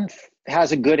someone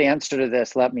has a good answer to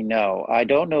this, let me know. I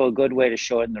don't know a good way to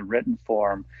show it in the written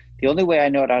form. The only way I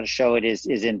know how to show it is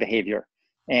in behavior.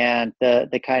 And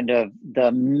the kind of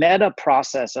the meta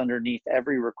process underneath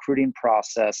every recruiting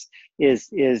process is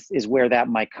where that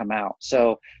might come out.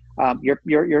 So your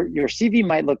CV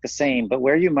might look the same, but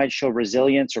where you might show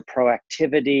resilience or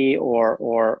proactivity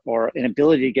or an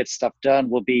ability to get stuff done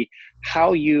will be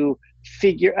how you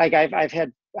figure. Like I've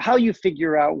had how you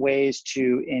figure out ways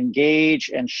to engage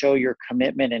and show your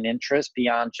commitment and interest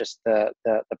beyond just the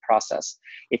process.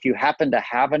 If you happen to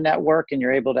have a network and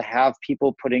you're able to have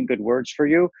people put in good words for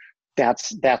you,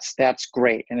 that's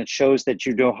great, and it shows that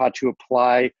you know how to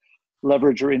apply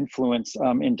leverage or influence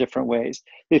in different ways.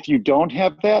 If you don't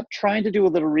have that, trying to do a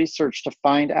little research to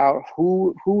find out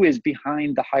who is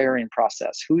behind the hiring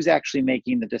process, who's actually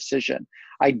making the decision.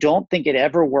 I don't think it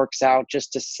ever works out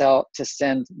just to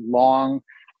send long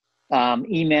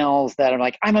emails that are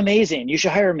like, I'm amazing, you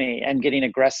should hire me, and getting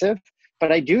aggressive.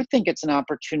 But I do think it's an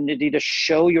opportunity to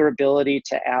show your ability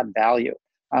to add value.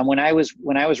 When I was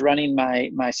running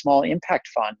my small impact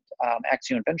fund,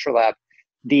 Axiom Venture Lab,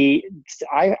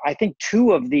 I think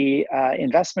two of the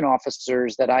investment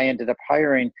officers that I ended up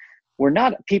hiring were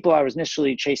not people I was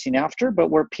initially chasing after,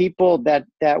 but were people that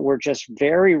were just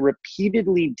very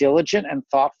repeatedly diligent and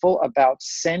thoughtful about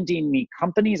sending me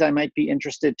companies I might be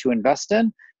interested to invest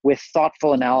in with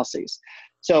thoughtful analyses.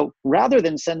 So rather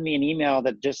than send me an email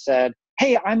that just said,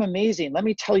 hey, I'm amazing, let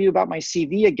me tell you about my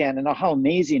CV again and how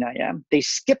amazing I am, they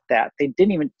skipped that. They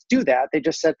didn't even do that. They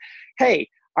just said, hey,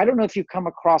 I don't know if you've come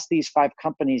across these 5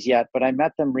 companies yet, but I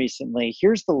met them recently.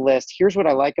 Here's the list. Here's what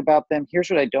I like about them. Here's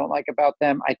what I don't like about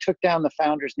them. I took down the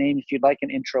founder's name. If you'd like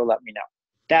an intro, let me know.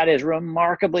 That is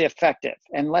remarkably effective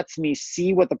and lets me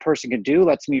see what the person can do.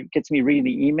 Gets me reading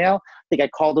the email. I think I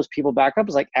called those people back up. I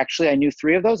was like, actually, I knew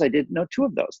 3 of those. I didn't know 2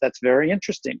 of those. That's very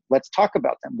interesting. Let's talk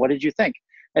about them. What did you think?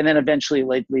 And then eventually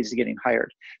leads to getting hired.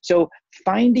 So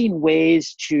finding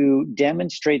ways to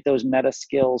demonstrate those meta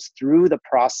skills through the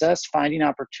process, finding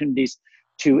opportunities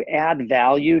to add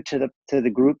value to the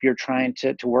group you're trying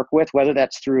to work with, whether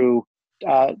that's through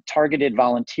targeted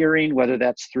volunteering, whether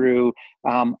that's through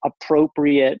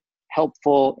appropriate,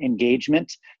 helpful engagement.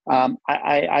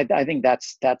 I think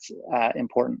that's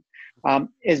important.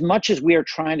 As much as we are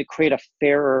trying to create a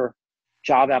fairer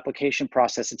job application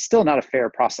process, it's still not a fair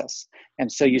process.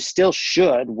 And so you still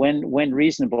should, when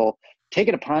reasonable, take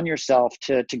it upon yourself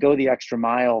to go the extra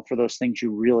mile for those things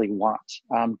you really want.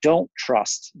 Don't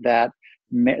trust that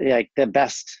like the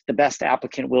best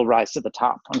applicant will rise to the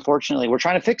top. Unfortunately, we're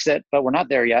trying to fix it, but we're not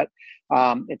there yet.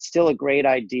 It's still a great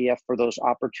idea for those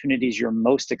opportunities you're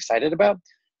most excited about.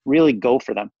 Really go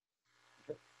for them.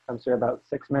 So about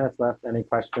 6 minutes left. Any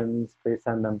questions, please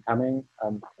send them coming.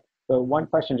 So one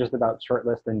question just about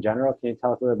Shortlist in general. Can you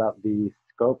tell us a little about the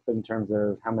scope in terms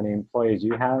of how many employees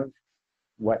you have,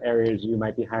 what areas you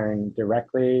might be hiring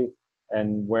directly,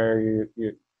 and where you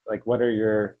like,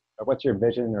 what's your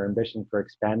vision or ambition for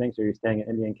expanding? So are you staying in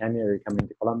India and Kenya, or are you coming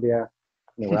to Colombia,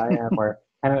 where I am, or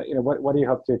kind of, what do you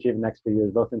hope to achieve in the next few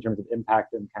years, both in terms of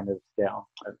impact and kind of scale?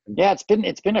 Yeah,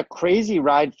 it's been a crazy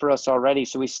ride for us already.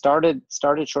 So we started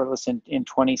Shortlist in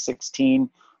 2016.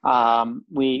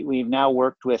 We've now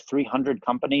worked with 300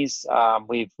 companies.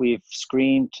 We've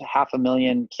screened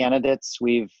 500,000 candidates.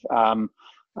 We've grown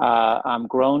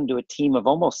to a team of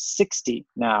almost 60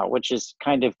 now, which is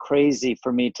kind of crazy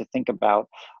for me to think about.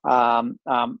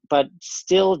 But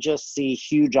still just see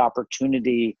huge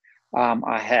opportunity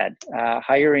ahead.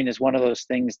 Hiring is one of those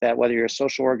things that whether you're a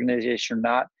social organization or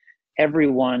not,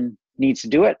 everyone needs to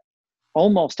do it.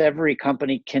 Almost every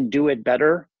company can do it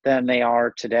better than they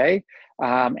are today.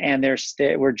 And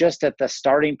we're just at the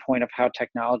starting point of how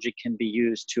technology can be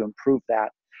used to improve that.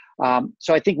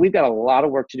 So I think we've got a lot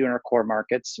of work to do in our core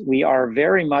markets. We are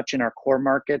very much in our core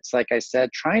markets, like I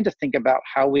said, trying to think about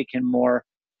how we can more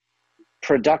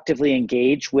productively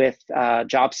engage with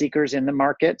job seekers in the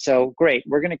market. So great,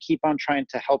 we're going to keep on trying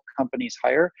to help companies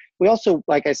hire. We also,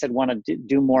 like I said, want to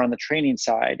do more on the training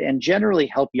side and generally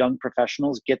help young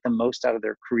professionals get the most out of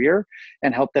their career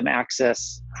and help them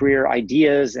access career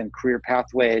ideas and career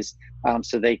pathways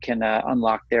so they can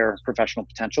unlock their professional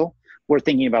potential. We're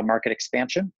thinking about market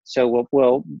expansion. So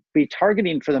we'll be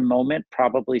targeting for the moment,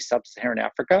 probably sub-Saharan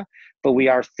Africa, but we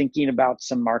are thinking about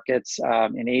some markets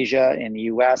in Asia, in the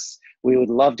US. We would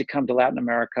love to come to Latin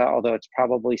America, although it's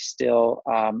probably still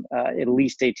at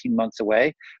least 18 months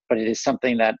away, but it is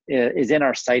something that is in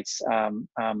our sights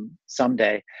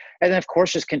someday. And then of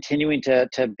course, just continuing to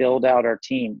build out our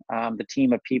team, the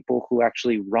team of people who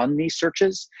actually run these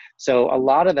searches. So a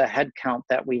lot of the headcount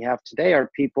that we have today are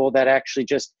people that actually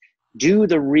just do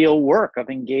the real work of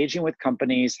engaging with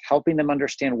companies, helping them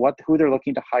understand who they're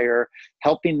looking to hire,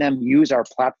 helping them use our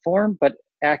platform, but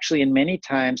actually in many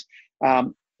times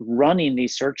running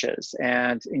these searches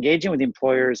and engaging with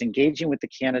employers, engaging with the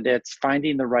candidates,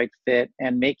 finding the right fit,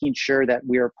 and making sure that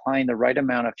we're applying the right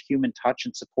amount of human touch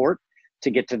and support to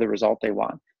get to the result they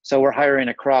want. So we're hiring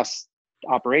across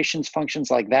operations functions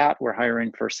like that. We're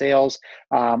hiring for sales,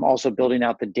 also building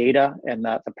out the data and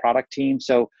the product team.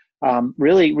 So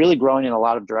really, really growing in a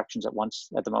lot of directions at once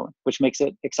at the moment, which makes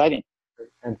it exciting.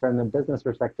 And from the business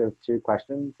perspective, 2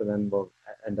 questions, and then we'll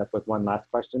end up with one last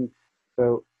question.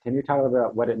 So can you talk a little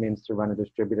about what it means to run a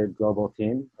distributed global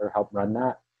team or help run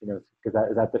that? Because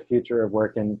is that the future of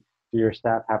work, and do your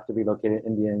staff have to be located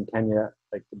in India and Kenya,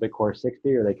 like the core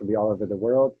 60, or they can be all over the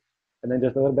world? And then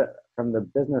just a little bit from the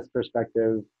business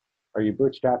perspective, are you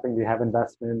bootstrapping? Do you have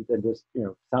investment? And just,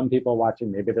 some people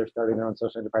watching, maybe they're starting their own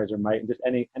social enterprise or might, just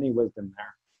any wisdom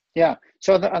there. Yeah.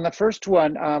 So on the first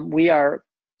one, we are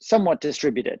somewhat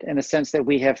distributed in the sense that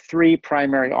we have 3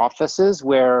 primary offices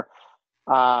where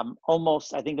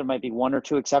almost, I think there might be 1 or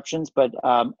 2 exceptions, but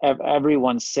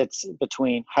everyone sits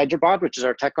between Hyderabad, which is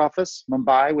our tech office,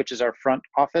 Mumbai, which is our front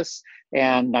office,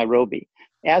 and Nairobi.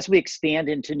 As we expand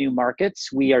into new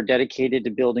markets, we are dedicated to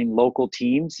building local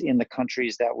teams in the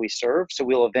countries that we serve. So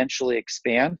we'll eventually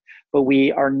expand, but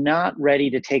we are not ready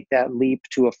to take that leap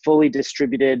to a fully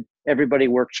distributed, everybody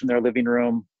works from their living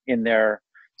room in their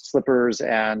slippers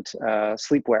and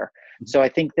sleepwear. So I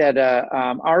think that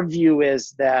our view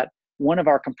is that one of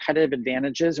our competitive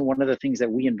advantages and one of the things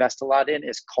that we invest a lot in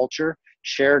is culture,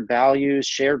 shared values,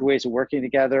 shared ways of working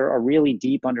together, a really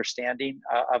deep understanding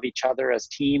of each other as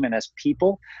team and as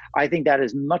people. I think that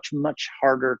is much, much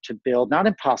harder to build, not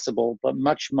impossible, but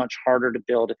much, much harder to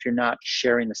build if you're not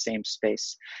sharing the same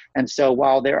space. And so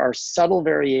while there are subtle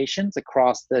variations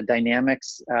across the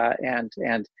dynamics and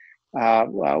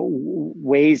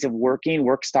ways of working,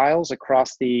 work styles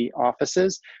across the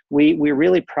offices, we're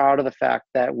really proud of the fact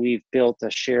that we've built a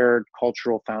shared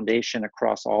cultural foundation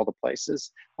across all the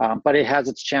places. But it has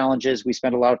its challenges. We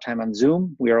spend a lot of time on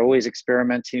Zoom. We are always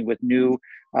experimenting with new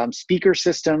speaker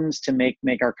systems to make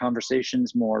our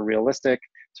conversations more realistic.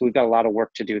 So we've got a lot of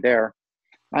work to do there.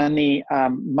 On the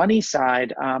money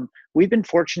side, we've been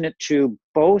fortunate to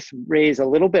both raise a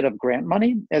little bit of grant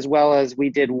money, as well as we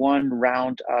did 1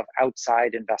 round of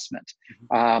outside investment.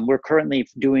 We're currently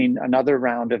doing another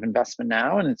round of investment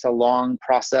now, and it's a long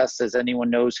process, as anyone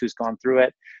knows who's gone through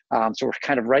it. So we're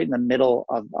kind of right in the middle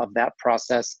of that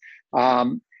process.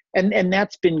 And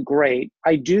that's been great.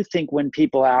 I do think when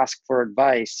people ask for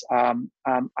advice,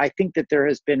 I think that there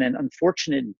has been an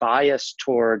unfortunate bias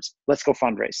towards let's go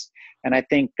fundraise. And I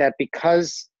think that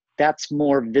because that's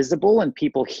more visible and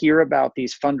people hear about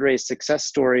these fundraise success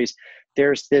stories,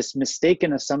 there's this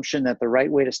mistaken assumption that the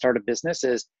right way to start a business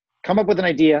is come up with an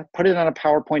idea, put it on a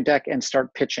PowerPoint deck, and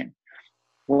start pitching.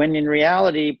 When in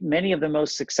reality, many of the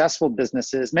most successful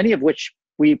businesses, many of which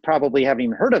we probably haven't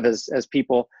even heard of as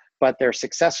people, but they're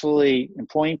successfully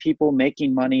employing people,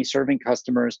 making money, serving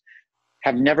customers,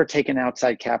 have never taken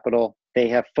outside capital. They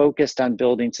have focused on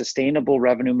building sustainable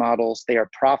revenue models. They are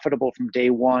profitable from day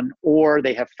one, or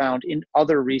they have found in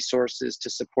other resources to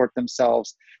support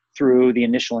themselves through the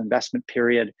initial investment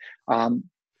period.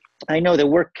 I know that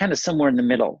we're kind of somewhere in the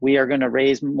middle. We are going to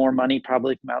raise more money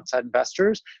probably from outside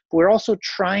investors, but we're also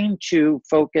trying to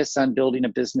focus on building a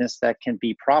business that can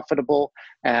be profitable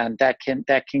and that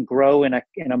can grow in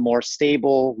a more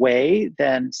stable way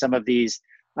than some of these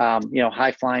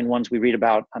high-flying ones we read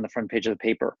about on the front page of the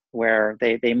paper, where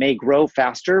they may grow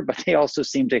faster, but they also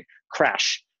seem to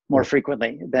crash more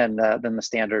frequently than the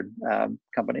standard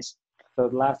companies. So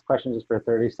the last question is for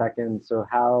 30 seconds. So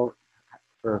how,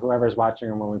 for whoever's watching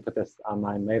and when we put this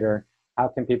online later, how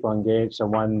can people engage? So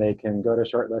one, they can go to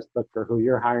Shortlist, look for who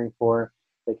you're hiring for.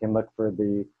 They can look for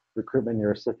the recruitment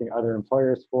you're assisting other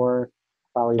employers for.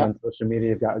 Follow you on social media.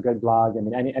 You've got a good blog. I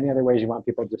mean, any other ways you want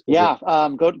people just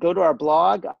to go to our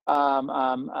blog,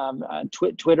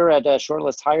 Twitter at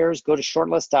Shortlist Hires. Go to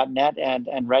shortlist.net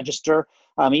and register.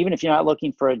 Even if you're not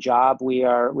looking for a job, we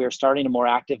are starting to more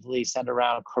actively send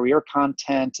around career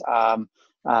content,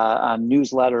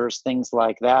 newsletters, things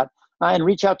like that. And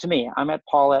reach out to me. I'm at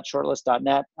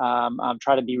paul@shortlist.net.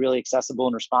 Try to be really accessible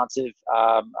and responsive.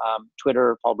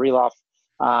 Twitter, Paul Breloff.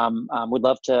 Would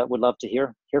love to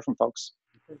hear from folks.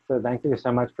 So thank you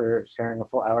so much for sharing a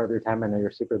full hour of your time. I know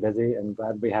you're super busy, and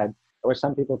glad I wish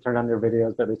some people turned on their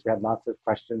videos, but at least we had lots of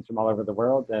questions from all over the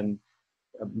world, and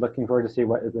I'm looking forward to see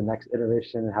what is the next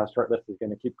iteration and how Shortlist is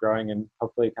going to keep growing and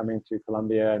hopefully coming to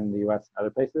Colombia and the US and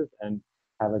other places, and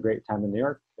have a great time in New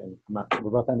York. And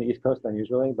we're both on the East Coast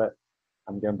unusually, but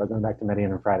We're going back to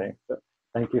Medellin on Friday. So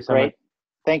thank you so much. Great.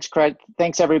 Thanks, Craig.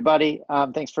 Thanks, everybody.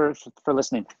 Thanks for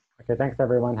listening. Okay, thanks,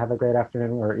 everyone. Have a great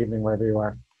afternoon or evening, wherever you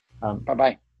are.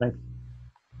 Bye-bye. Thanks.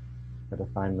 Got to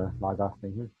find the log off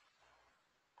thing here.